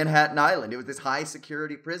was Manhattan Island. It was this high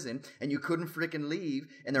security prison, and you couldn't freaking leave.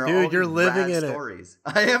 And there are all you're these living rad in stories.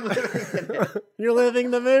 I am living in it. You're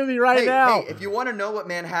living the movie right now. Hey, if you want to know what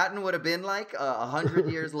Manhattan would have been like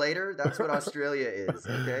 100 years later, that's what Australia is.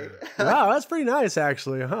 Okay. Wow, that's pretty nice,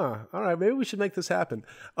 actually, huh? All right, maybe we should make this happen.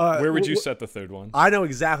 Where would you set the third one? I know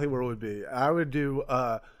exactly where it would be. I would do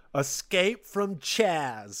Escape from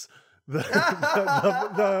Chaz, the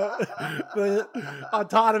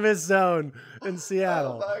autonomous zone in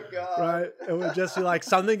Seattle. Oh my God. Right? It would just be like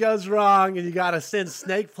something goes wrong, and you got to send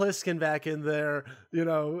Snake Plissken back in there, you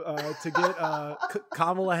know, to get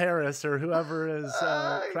Kamala Harris or whoever is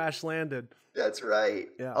crash landed. That's right.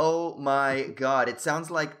 Yeah. Oh my God. It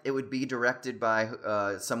sounds like it would be directed by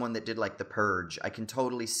someone that did like The Purge. I can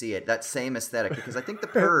totally see it. That same aesthetic, because I think The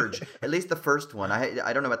Purge, at least the first one,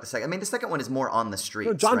 I don't know about the second. I mean, the second one is more on the streets.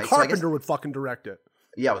 No, John right? Carpenter would fucking direct it.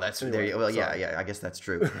 Yeah, well, that's Anyway, there. Well, sorry. yeah. I guess that's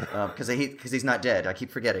true. Because he's not dead. I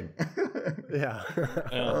keep forgetting. Yeah.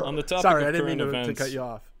 On the topic Sorry, of I didn't mean current to events, cut you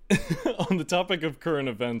off. On the topic of current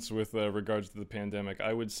events with regards to the pandemic,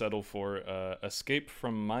 I would settle for Escape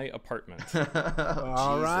from My Apartment.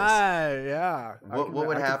 All right, yeah. What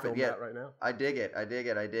would happen? Yeah, right now. I dig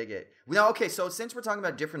it. Well, okay, so since we're talking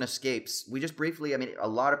about different escapes, we just briefly, I mean, a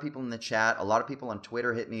lot of people in the chat, a lot of people on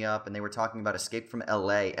Twitter hit me up, and they were talking about Escape from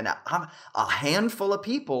LA, and a handful of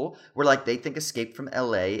people were like, they think Escape from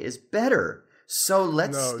LA is better. So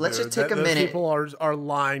let's just take a minute. People are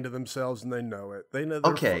lying to themselves, and they know it. They know.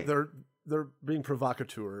 They're being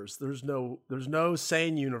provocateurs. There's no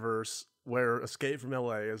sane universe where Escape from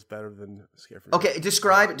LA is better than Escape from. Okay,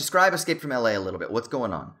 describe Escape from LA a little bit. What's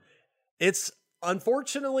going on?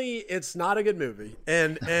 Unfortunately, it's not a good movie,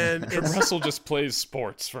 and Russell just plays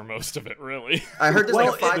sports for most of it. Really, I heard there's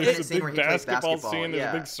like a 5-minute there's a scene big where he plays basketball. scene.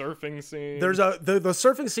 Yeah. There's a big surfing scene. There's the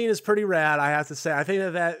surfing scene is pretty rad, I have to say. I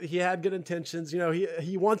think that he had good intentions. You know,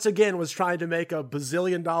 he once again was trying to make a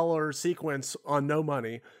bazillion-dollar sequence on no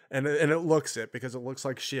money, and it looks it because it looks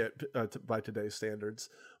like shit by today's standards.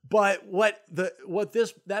 But what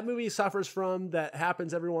that movie suffers from that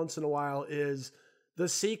happens every once in a while is the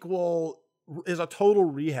sequel is a total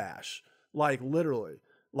rehash, like literally,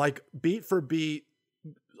 like beat for beat,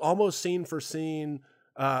 almost scene for scene.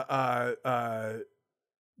 It's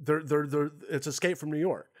Escape from New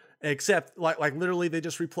York, except like literally they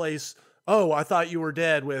just replace, "Oh, I thought you were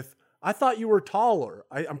dead" with "I thought you were taller."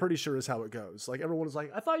 I'm pretty sure is how it goes. Like everyone is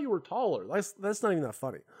like, "I thought you were taller." That's not even that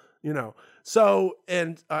funny, you know. So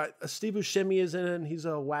and Steve Buscemi is in it, and he's a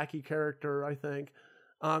wacky character, I think.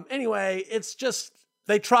 Anyway, it's just.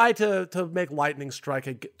 They try to make lightning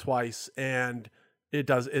strike twice, and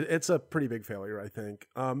it's a pretty big failure, I think.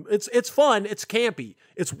 It's fun, it's campy,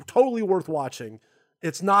 it's totally worth watching.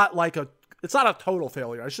 It's not a total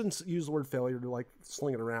failure. I shouldn't use the word failure to like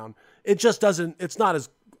sling it around. It just doesn't. It's not as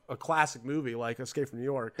a classic movie like Escape from New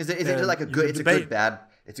York. Is it like a good? It's a good bad.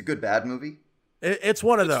 It's a good bad movie. It's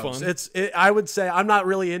one of those. Fun. I would say I'm not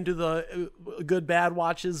really into the good bad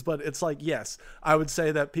watches, but it's like, yes, I would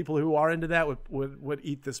say that people who are into that would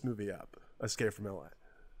eat this movie up. Escape from LA.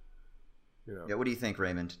 You know? Yeah. What do you think,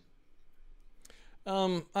 Raymond?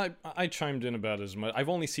 I chimed in about as much. I've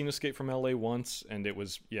only seen Escape from LA once, and it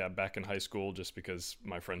was back in high school, just because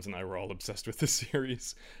my friends and I were all obsessed with this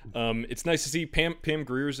series. It's nice to see Pam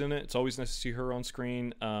Grier's in it. It's always nice to see her on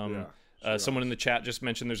screen. Someone in the chat just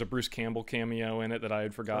mentioned there's a Bruce Campbell cameo in it that I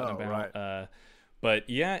had forgotten about. Right. But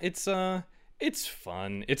yeah, it's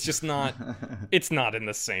fun. It's just not it's not in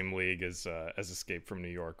the same league as Escape from New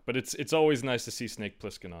York. But it's always nice to see Snake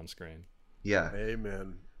Plissken on screen. Yeah.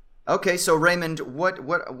 Amen. Okay, so Raymond, what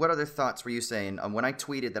other thoughts were you saying? When I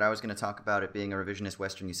tweeted that I was going to talk about it being a revisionist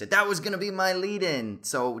Western, you said that was going to be my lead-in.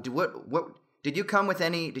 So what did you come with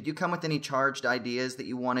any charged ideas that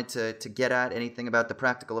you wanted to get at? Anything about the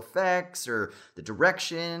practical effects or the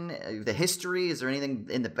direction, the history? Is there anything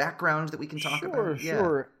in the background that we can talk about?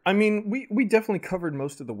 Sure. I mean, we definitely covered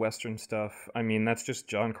most of the Western stuff. I mean, that's just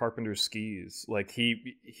John Carpenter's skis. Like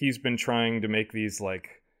he's been trying to make these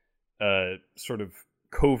like sort of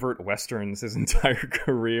covert Westerns his entire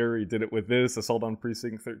career. He did it with this, Assault on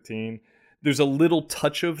Precinct 13. There's a little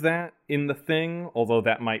touch of that in The Thing, although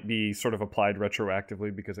that might be sort of applied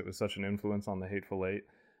retroactively because it was such an influence on The Hateful Eight.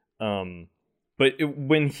 But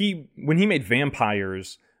when he made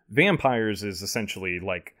Vampires is essentially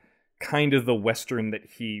like kind of the Western that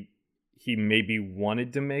he maybe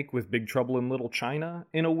wanted to make with Big Trouble in Little China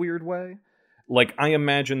in a weird way. Like, I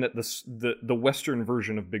imagine that the Western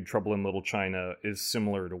version of Big Trouble in Little China is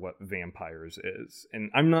similar to what Vampires is. And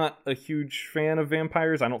I'm not a huge fan of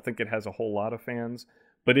Vampires. I don't think it has a whole lot of fans.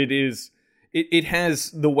 But it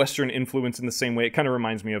has the Western influence in the same way. It kind of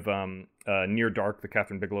reminds me of Near Dark, the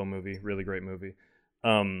Catherine Bigelow movie. Really great movie.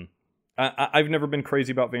 I've never been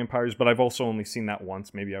crazy about Vampires, but I've also only seen that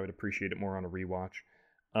once. Maybe I would appreciate it more on a rewatch.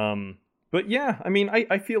 But yeah, I mean,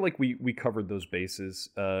 I feel like we covered those bases.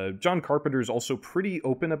 John Carpenter is also pretty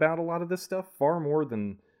open about a lot of this stuff, far more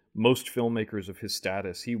than most filmmakers of his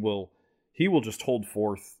status. He will just hold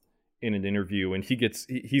forth in an interview, and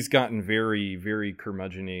he's gotten very, very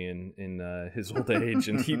curmudgeon-y in his old age,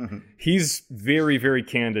 and he's very, very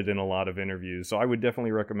candid in a lot of interviews. So I would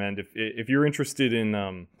definitely recommend if you're interested in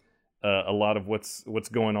a lot of what's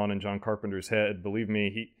going on in John Carpenter's head. Believe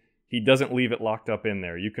me, he doesn't leave it locked up in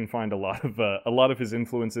there. You can find a lot of his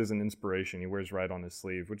influences and inspiration he wears right on his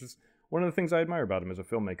sleeve, which is one of the things I admire about him as a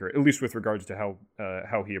filmmaker, at least with regards to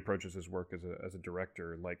how he approaches his work as a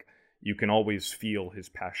director. Like, you can always feel his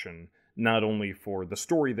passion, not only for the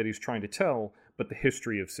story that he's trying to tell, but the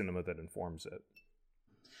history of cinema that informs it.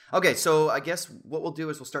 Okay, so I guess what we'll do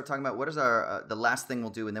is we'll start talking about what is our the last thing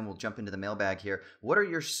we'll do, and then we'll jump into the mailbag here. What are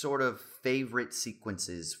your sort of favorite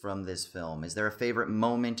sequences from this film? Is there a favorite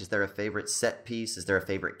moment? Is there a favorite set piece? Is there a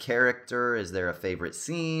favorite character? Is there a favorite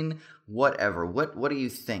scene? Whatever. What do you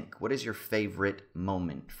think? What is your favorite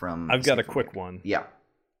moment from? I've got a quick one. Yeah.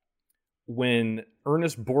 When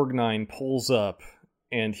Ernest Borgnine pulls up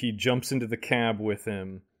and he jumps into the cab with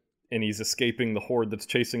him, and he's escaping the horde that's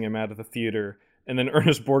chasing him out of the theater. And then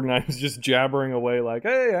Ernest Borgnine is just jabbering away like,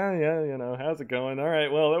 hey, yeah, you know, how's it going? All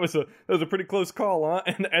right, well, that was a pretty close call, huh?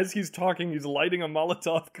 And as he's talking, he's lighting a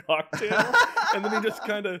Molotov cocktail, and then he just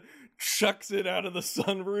kind of chucks it out of the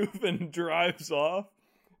sunroof and drives off.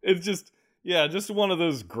 It's just one of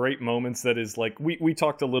those great moments that is like, we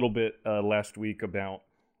talked a little bit last week about,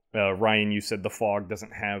 Ryan, you said The Fog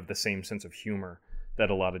doesn't have the same sense of humor that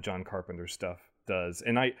a lot of John Carpenter stuff does,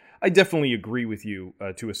 and I definitely agree with you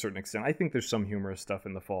to a certain extent. I think there's some humorous stuff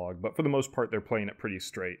in The Fog, but for the most part, they're playing it pretty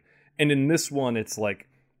straight. And in this one, it's like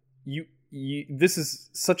this is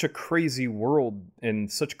such a crazy world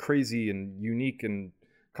and such crazy and unique and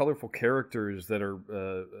colorful characters that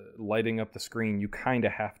are lighting up the screen. You kind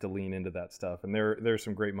of have to lean into that stuff, and there are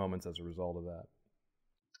some great moments as a result of that.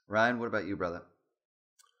 Ryan, what about you, brother?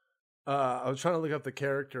 I was trying to look up the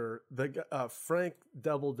character, Frank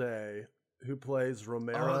Doubleday, who plays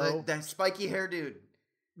Romero. Oh, that spiky hair dude.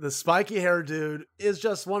 The spiky hair dude is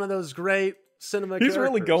just one of those great cinema He's characters.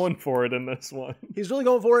 really going for it in this one. He's really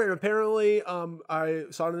going for it, and apparently, I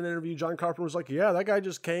saw in an interview, John Carpenter was like, yeah, that guy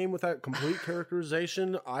just came with that complete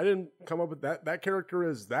characterization. I didn't come up with that. That character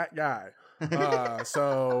is that guy.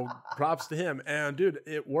 So props to him. And dude,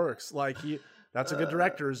 it works. Like that's a good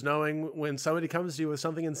director, is knowing when somebody comes to you with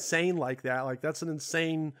something insane like that. Like, that's an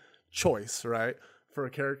insane choice, right, for a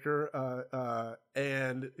character.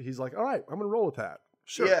 And he's like, all right, I'm going to roll with that.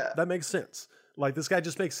 Sure, yeah. That makes sense. Like, this guy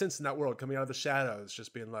just makes sense in that world, coming out of the shadows,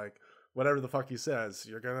 just being like, whatever the fuck he says.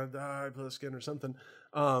 You're gonna die, Pliskin, or something.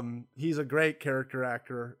 He's a great character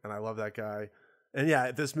actor, and I love that guy. And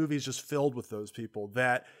yeah, this movie is just filled with those people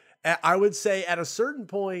that I would say at a certain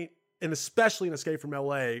point, and especially in Escape from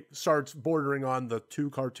LA, starts bordering on the too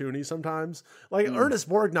cartoony sometimes. Like Ernest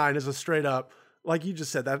Borgnine is a straight up, like you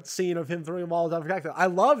just said, that scene of him throwing Molotov cocktail. I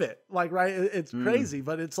love it. Like, right? It's crazy,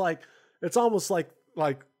 but it's like, it's almost like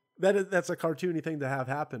that's a cartoony thing to have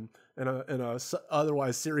happen in a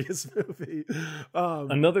otherwise serious movie.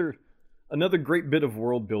 Another great bit of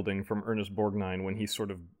world building from Ernest Borgnine when he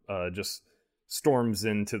sort of just storms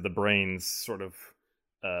into the Brain's sort of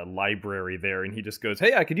library there, and he just goes,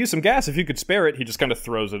 "Hey, I could use some gas if you could spare it." He just kind of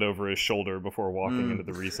throws it over his shoulder before walking into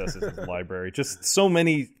the recesses of the library. Just so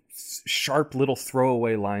many sharp little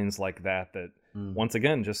throwaway lines like that once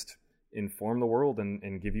again just inform the world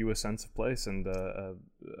and give you a sense of place and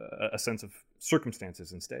a sense of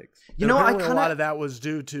circumstances and stakes. You know, a lot of that was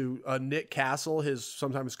due to Nick Castle, his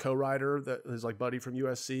sometimes co-writer, that his like buddy from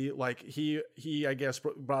USC. Like he I guess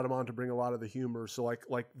brought him on to bring a lot of the humor. So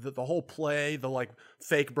like the whole play, the like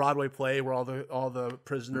fake Broadway play where all the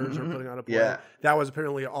prisoners are putting on a play. That was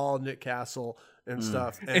apparently all Nick Castle and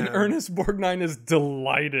stuff. And Ernest Borgnine is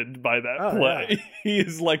delighted by that play. Yeah. He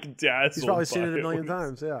is like dazzled. He's probably seen it a million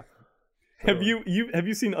times. Yeah. Have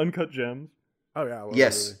you seen Uncut Gems? Oh yeah.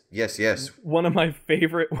 Yes. One of my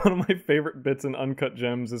favorite bits in Uncut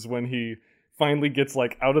Gems is when he finally gets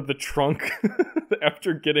like out of the trunk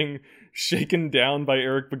after getting shaken down by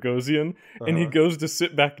Eric Bogosian, and he goes to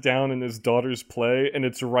sit back down in his daughter's play, and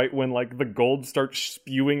it's right when like the gold starts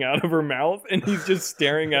spewing out of her mouth, and he's just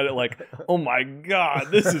staring at it like, oh my god,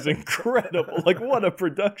 this is incredible, like what a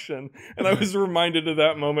production. And I was reminded of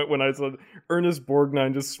that moment when I saw Ernest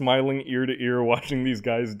Borgnine just smiling ear to ear watching these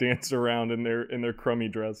guys dance around in their crummy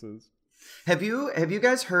dresses. Have you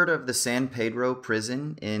guys heard of the San Pedro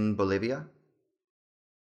prison in Bolivia?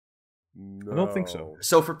 No. I don't think so.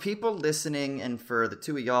 So for people listening and for the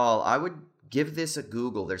two of y'all, I would give this a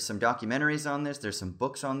Google. There's some documentaries on this. There's some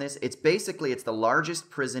books on this. It's the largest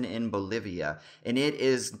prison in Bolivia, and it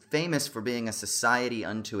is famous for being a society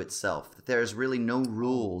unto itself. There's really no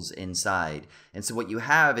rules inside. And so what you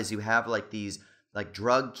have is like these like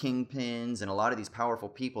drug kingpins and a lot of these powerful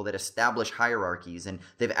people that establish hierarchies, and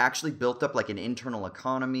they've actually built up like an internal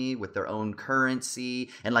economy with their own currency,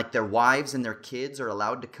 and like their wives and their kids are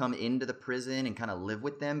allowed to come into the prison and kind of live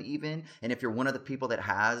with them even. And if you're one of the people that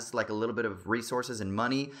has like a little bit of resources and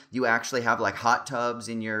money, you actually have like hot tubs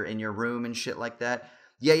in your room and shit like that.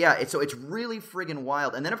 Yeah. So it's really friggin'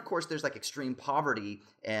 wild. And then of course there's like extreme poverty,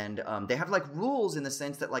 and they have like rules in the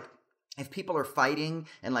sense that like if people are fighting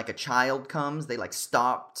and like a child comes, they like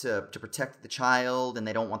stop to protect the child, and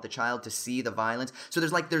they don't want the child to see the violence. So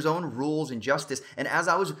there's like their own rules and justice. And as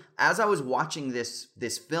I was watching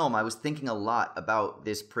this film, I was thinking a lot about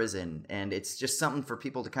this prison, and it's just something for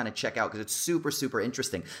people to kind of check out because it's super, super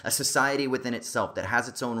interesting. A society within itself that has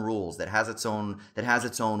its own rules, that has its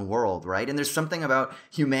own world, right? And there's something about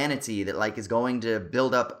humanity that like is going to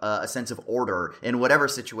build up a sense of order in whatever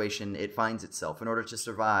situation it finds itself in order to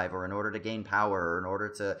survive, or in order to gain power, or in order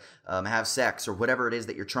to have sex, or whatever it is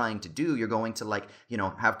that you're trying to do. You're going to like,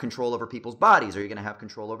 have control over people's bodies, or you're going to have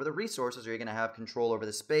control over the resources, or you're going to have control over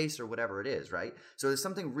the space, or whatever it is, right? So there's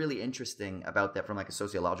something really interesting about that from like a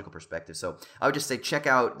sociological perspective. So I would just say check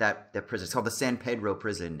out that prison. It's called the San Pedro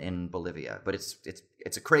prison in Bolivia, but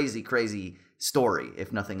it's a crazy, crazy story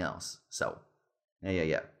if nothing else. So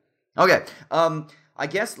yeah. Okay, I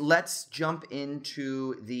guess let's jump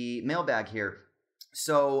into the mailbag here.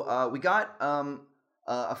 So we got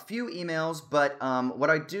a few emails, but what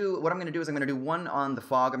I'm going to do is I'm going to do one on The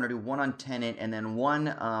Fog, I'm going to do one on Tenet, and then one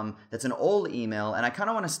that's an old email. And I kind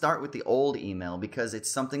of want to start with the old email because it's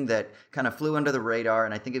something that kind of flew under the radar,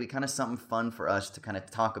 and I think it'd be kind of something fun for us to kind of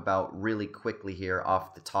talk about really quickly here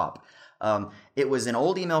off the top. It was an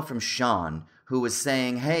old email from Sean, who was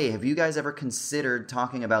saying, hey, have you guys ever considered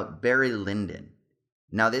talking about Barry Lyndon?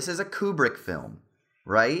 Now, this is a Kubrick film,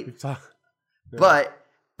 right? Yeah.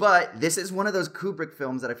 But this is one of those Kubrick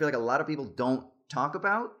films that I feel like a lot of people don't talk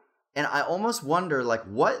about. And I almost wonder, like,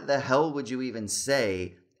 what the hell would you even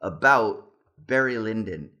say about Barry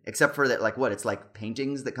Lyndon? Except for that, like, what? It's like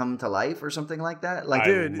paintings that come to life or something like that? Like,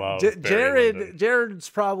 dude, Jared's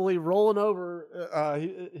probably rolling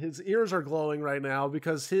over. His ears are glowing right now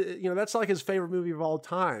because, that's like his favorite movie of all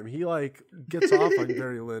time. He, like, gets off on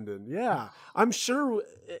Barry Lyndon. Yeah. I'm sure,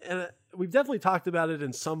 and we've definitely talked about it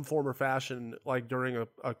in some form or fashion, like during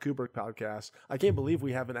a Kubrick podcast. I can't believe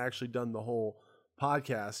we haven't actually done the whole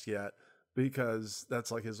podcast yet, because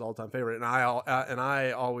that's like his all-time favorite, and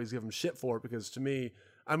I always give him shit for it, because to me,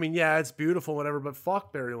 I mean, yeah, it's beautiful, whatever, but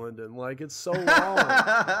fuck Barry Lyndon. Like, it's so long.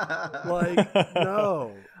 Like,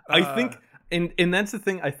 no. I think, and that's the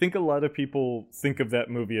thing. I think a lot of people think of that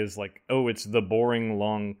movie as like, oh, it's the boring,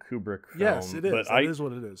 long Kubrick film. Yes, it is. But That is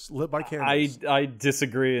what it is. Lit by candles. I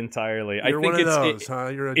disagree entirely. You're I think one of it's those, huh?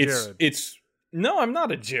 You're a Jared. No, I'm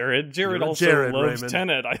not a Jared. Jared You're a also Jared, loves Raymond.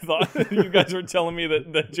 Tenet. I thought you guys were telling me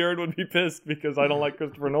that Jared would be pissed because I don't like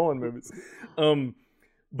Christopher Nolan movies.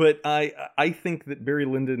 But I think that Barry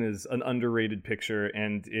Lyndon is an underrated picture,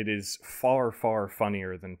 and it is far, far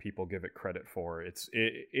funnier than people give it credit for.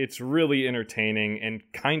 It's really entertaining and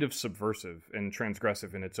kind of subversive and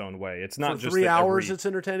transgressive in its own way. It's not For just 3 that hours. It's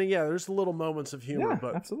entertaining. Yeah, there's little moments of humor, Yeah,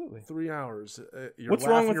 but absolutely. 3 hours. You're What's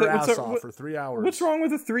laughing wrong with your it? ass off for 3 hours. What's wrong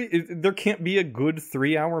with there can't be a good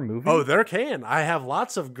 3-hour movie? Oh, there can. I have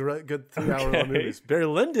lots of good 3 hour Okay. movies. Barry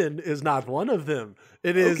Lyndon is not one of them.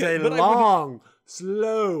 It is Okay, a but I long,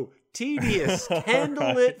 slow, tedious,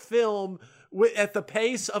 candlelit film at the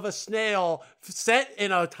pace of a snail, set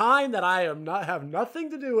in a time that I have nothing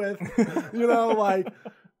to do with. No,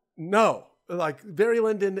 like Barry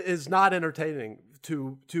Lyndon is not entertaining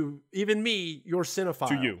to even me, your cinephile.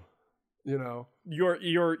 To you. You know.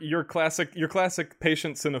 Your classic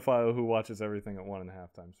patient cinephile who watches everything at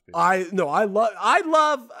 1.5 times speed. I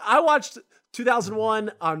watched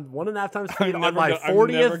 2001 on 1.5 times speed on my 40th I'm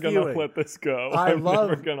never gonna viewing. let this go. I'm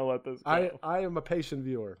never gonna let this go. I am a patient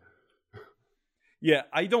viewer. Yeah,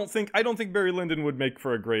 I don't think Barry Lyndon would make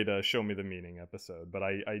for a great Show Me the Meaning episode, but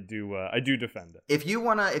I do defend it. If you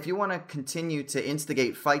wanna continue to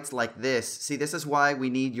instigate fights like this, see, this is why we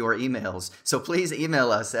need your emails. So please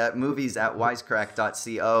email us at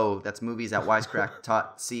movies@wisecrack.co. That's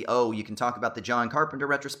movies@wisecrack.co. You can talk about the John Carpenter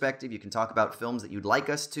retrospective. You can talk about films that you'd like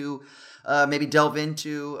us to maybe delve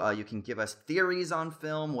into. You can give us theories on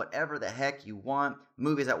film, whatever the heck you want.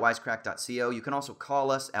 Movies@wisecrack.co. You can also call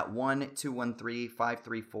us at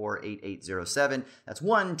 1-213-534-8807. That's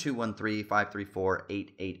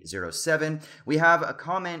 1-213-534-8807. We have a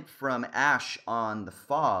comment from Ash on The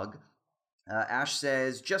Fog. Ash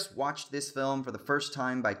says, just watched this film for the first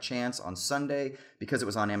time by chance on Sunday because it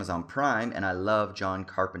was on Amazon Prime, and I love John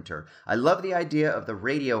Carpenter. I love the idea of the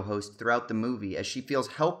radio host throughout the movie as she feels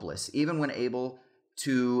helpless, even when able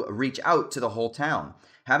to reach out to the whole town.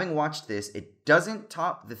 Having watched this, it doesn't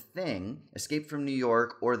top The Thing, Escape from New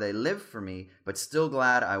York, or They Live for Me, but still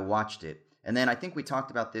glad I watched it. And then I think we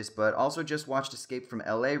talked about this, but also just watched Escape from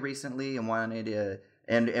LA recently and wanted to...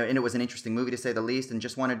 And it was an interesting movie to say the least, and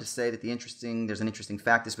just wanted to say that there's an interesting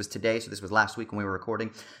fact. This was today, so this was last week when we were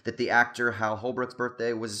recording, that the actor Hal Holbrook's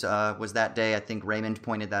birthday was that day. I think Raymond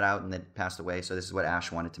pointed that out and then passed away, so this is what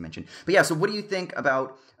Ash wanted to mention. But yeah, so what do you think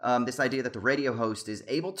about this idea that the radio host is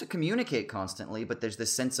able to communicate constantly, but there's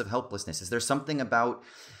this sense of helplessness? Is there something about,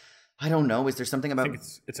 I don't know, is there something about... I think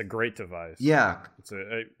it's a great device. Yeah.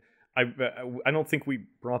 I don't think we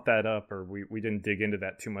brought that up, or we didn't dig into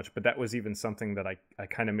that too much, but that was even something that I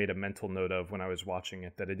kind of made a mental note of when I was watching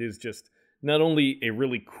it, that it is just not only a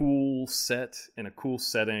really cool set and a cool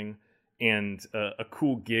setting and a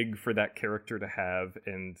cool gig for that character to have,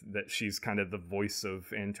 and that she's kind of the voice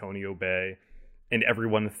of Antonio Bay, and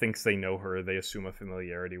everyone thinks they know her, they assume a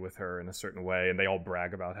familiarity with her in a certain way, and they all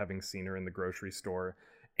brag about having seen her in the grocery store.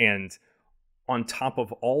 And on top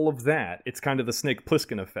of all of that, it's kind of the Snake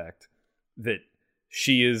Plissken effect, that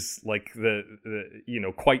she is like the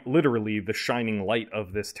quite literally the shining light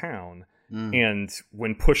of this town. And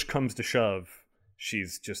when push comes to shove,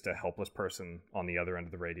 she's just a helpless person on the other end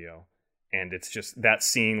of the radio. And it's just that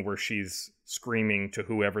scene where she's screaming to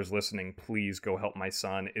whoever's listening, please go help my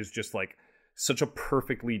son, is just like such a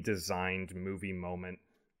perfectly designed movie moment.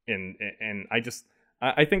 And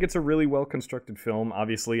I think it's a really well-constructed film.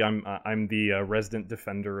 Obviously, I'm the resident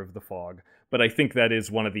defender of The Fog, but I think that is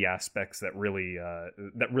one of the aspects that really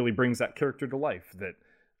brings that character to life. That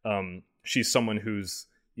she's someone who's,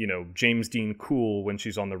 James Dean cool when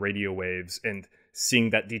she's on the radio waves, and seeing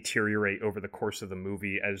that deteriorate over the course of the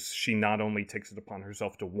movie as she not only takes it upon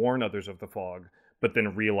herself to warn others of the fog, but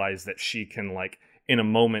then realize that she can, like, in a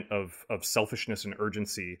moment of selfishness and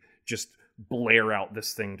urgency, just blare out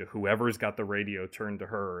this thing to whoever's got the radio turned to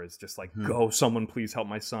her, is just like, go, someone please help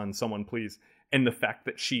my son, someone please. And the fact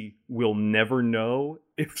that she will never know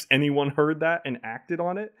if anyone heard that and acted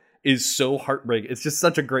on it is so heartbreaking. It's just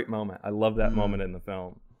such a great moment. I love that moment in the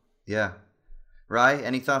film. Yeah. Rye,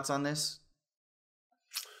 any thoughts on this?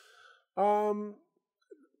 My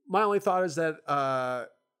only thought is that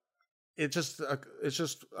it's just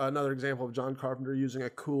another example of John Carpenter using a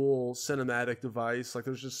cool cinematic device. Like,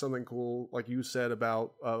 there's just something cool, like you said,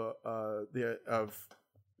 about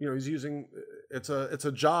he's using it's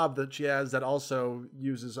a job that she has that also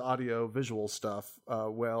uses audio visual stuff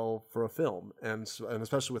well for a film, and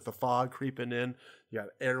especially with the fog creeping in, you got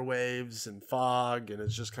airwaves and fog, and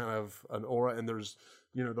it's just kind of an aura, and there's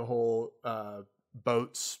the whole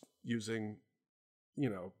boats using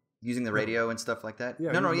the radio and stuff like that.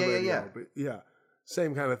 Yeah, yeah. But yeah,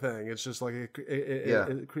 same kind of thing. It's just like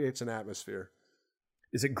it creates an atmosphere.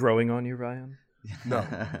 Is it growing on you, Ryan? No,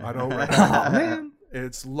 I don't recommend man.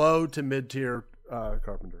 It's low to mid-tier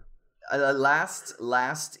Carpenter.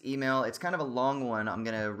 Last email. It's kind of a long one. I'm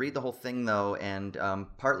going to read the whole thing, though, and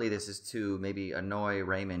partly this is to maybe annoy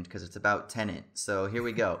Raymond because it's about Tenet. So here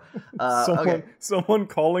we go. Someone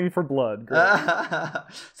calling for blood.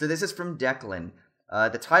 So this is from Declan.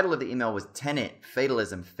 The title of the email was Tenet,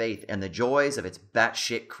 Fatalism, Faith, and the Joys of Its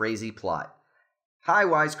Batshit Crazy Plot. Hi,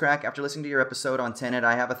 Wisecrack. After listening to your episode on Tenet,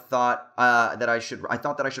 I have a thought I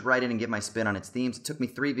thought that I should write in and give my spin on its themes. It took me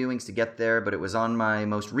 3 viewings to get there, but it was on my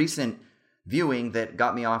most recent viewing that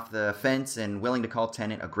got me off the fence and willing to call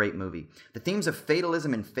Tenet a great movie. The themes of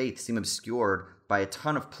fatalism and faith seem obscured by a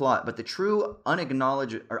ton of plot, but the true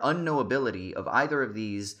unacknowledged or unknowability of either of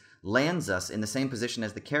these lands us in the same position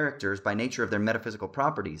as the characters by nature of their metaphysical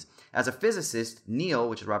properties. As a physicist, Neil,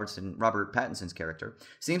 which is Robert Pattinson's character,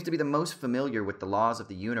 seems to be the most familiar with the laws of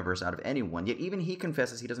the universe out of anyone, yet even he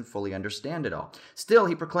confesses he doesn't fully understand it all. Still,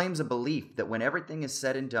 he proclaims a belief that when everything is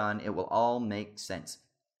said and done, it will all make sense.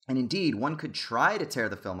 And indeed, one could try to tear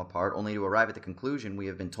the film apart only to arrive at the conclusion we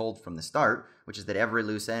have been told from the start, which is that every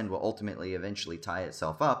loose end will ultimately eventually tie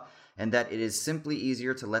itself up, and that it is simply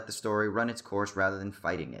easier to let the story run its course rather than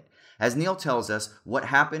fighting it. As Neil tells us, what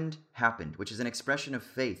happened, happened, which is an expression of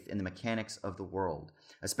faith in the mechanics of the world.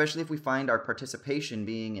 Especially if we find our participation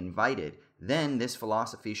being invited, then this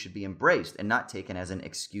philosophy should be embraced and not taken as an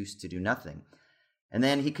excuse to do nothing. And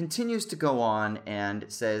then he continues to go on and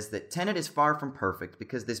says that Tenet is far from perfect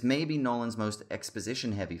because this may be Nolan's most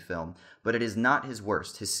exposition-heavy film, but it is not his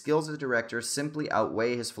worst. His skills as a director simply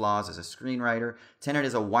outweigh his flaws as a screenwriter. Tenet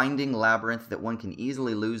is a winding labyrinth that one can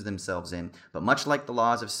easily lose themselves in, but much like the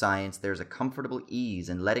laws of science, there's a comfortable ease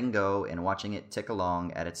in letting go and watching it tick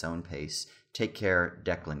along at its own pace. Take care,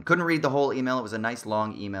 Declan. Couldn't read the whole email. It was a nice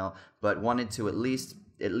long email, but wanted to at least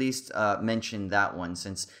mention that one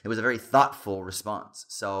since it was a very thoughtful response.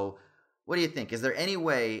 So what do you think? Is there any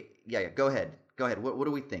way? Yeah, go ahead. What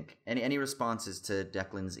do we think? Any responses to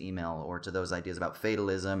Declan's email or to those ideas about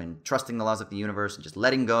fatalism and trusting the laws of the universe and just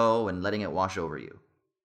letting go and letting it wash over you?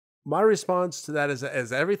 My response to that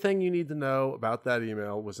is everything you need to know about that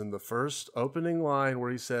email was in the first opening line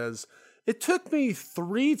where he says, "It took me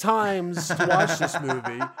 3 times to watch this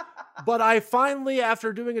movie, but I finally,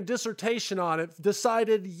 after doing a dissertation on it,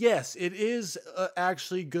 decided, yes, it is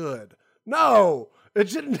actually good." No, it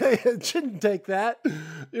shouldn't take that.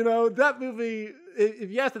 That movie,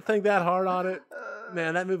 if you have to think that hard on it,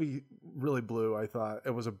 man, that movie really blew, I thought.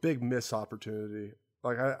 It was a big missed opportunity.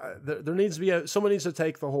 Like, there needs to be someone needs to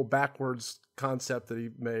take the whole backwards concept that he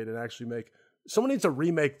made and actually someone needs to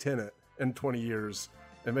remake Tenet in 20 years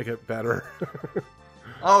and make it better.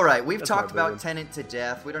 All right, we've talked about Tenet to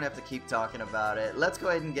death. We don't have to keep talking about it. Let's go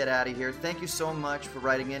ahead and get out of here. Thank you so much for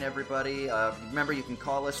writing in, everybody. Remember, you can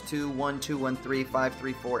call us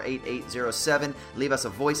 21213-534-8807. Leave us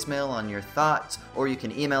a voicemail on your thoughts, or you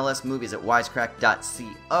can email us,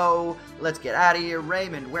 movies@wisecrack.co. Let's get out of here.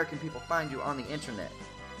 Raymond, where can people find you on the internet?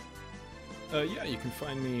 Yeah, you can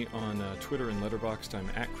find me on Twitter and Letterboxd. I'm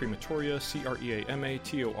at Crematoria,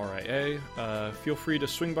 CREAMATORIA. Feel free to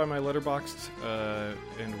swing by my Letterboxd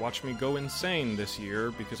and watch me go insane this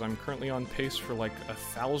year because I'm currently on pace for like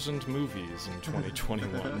 1,000 movies in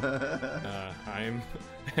 2021. I'm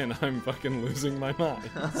fucking losing my mind.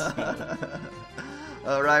 So.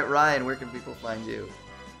 All right, Ryan, where can people find you?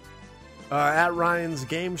 At Ryan's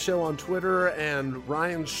Game Show on Twitter and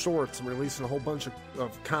Ryan's Shorts. I'm releasing a whole bunch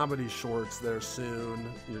of comedy shorts there soon.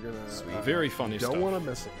 You're gonna very funny stuff. Don't want to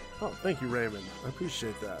miss it. Oh, thank you, Raymond. I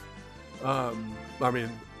appreciate that. I mean,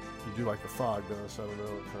 you do like the fog, though, so I don't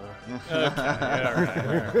know. Okay, all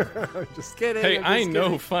right. Just kidding. Hey, I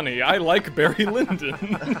know funny. I like Barry Lyndon.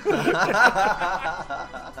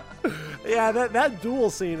 Yeah, that duel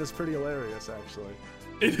scene is pretty hilarious, actually.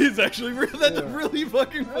 It is actually really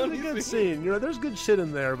fucking funny. That's a good scene. There's good shit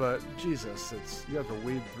in there, but Jesus, you have to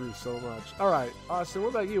weed through so much. All right, Austin, what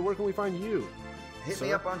about you? Where can we find you? Hit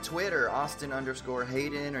me up on Twitter,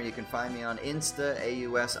 Austin_Hayden, or you can find me on Insta,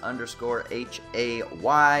 AUS_HAY.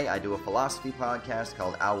 I do a philosophy podcast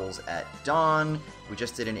called Owls at Dawn. We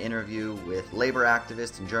just did an interview with labor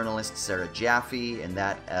activist and journalist Sarah Jaffe, and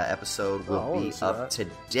that episode will be up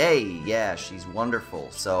today. Yeah, she's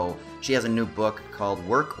wonderful. So she has a new book called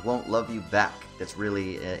Work Won't Love You Back that's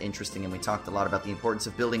really interesting, and we talked a lot about the importance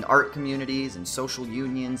of building art communities and social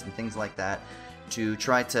unions and things like that to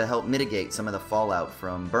try to help mitigate some of the fallout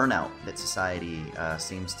from burnout that society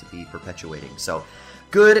seems to be perpetuating. So,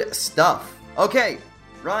 good stuff. Okay,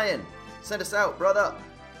 Ryan, send us out, brother.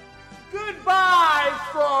 Goodbye,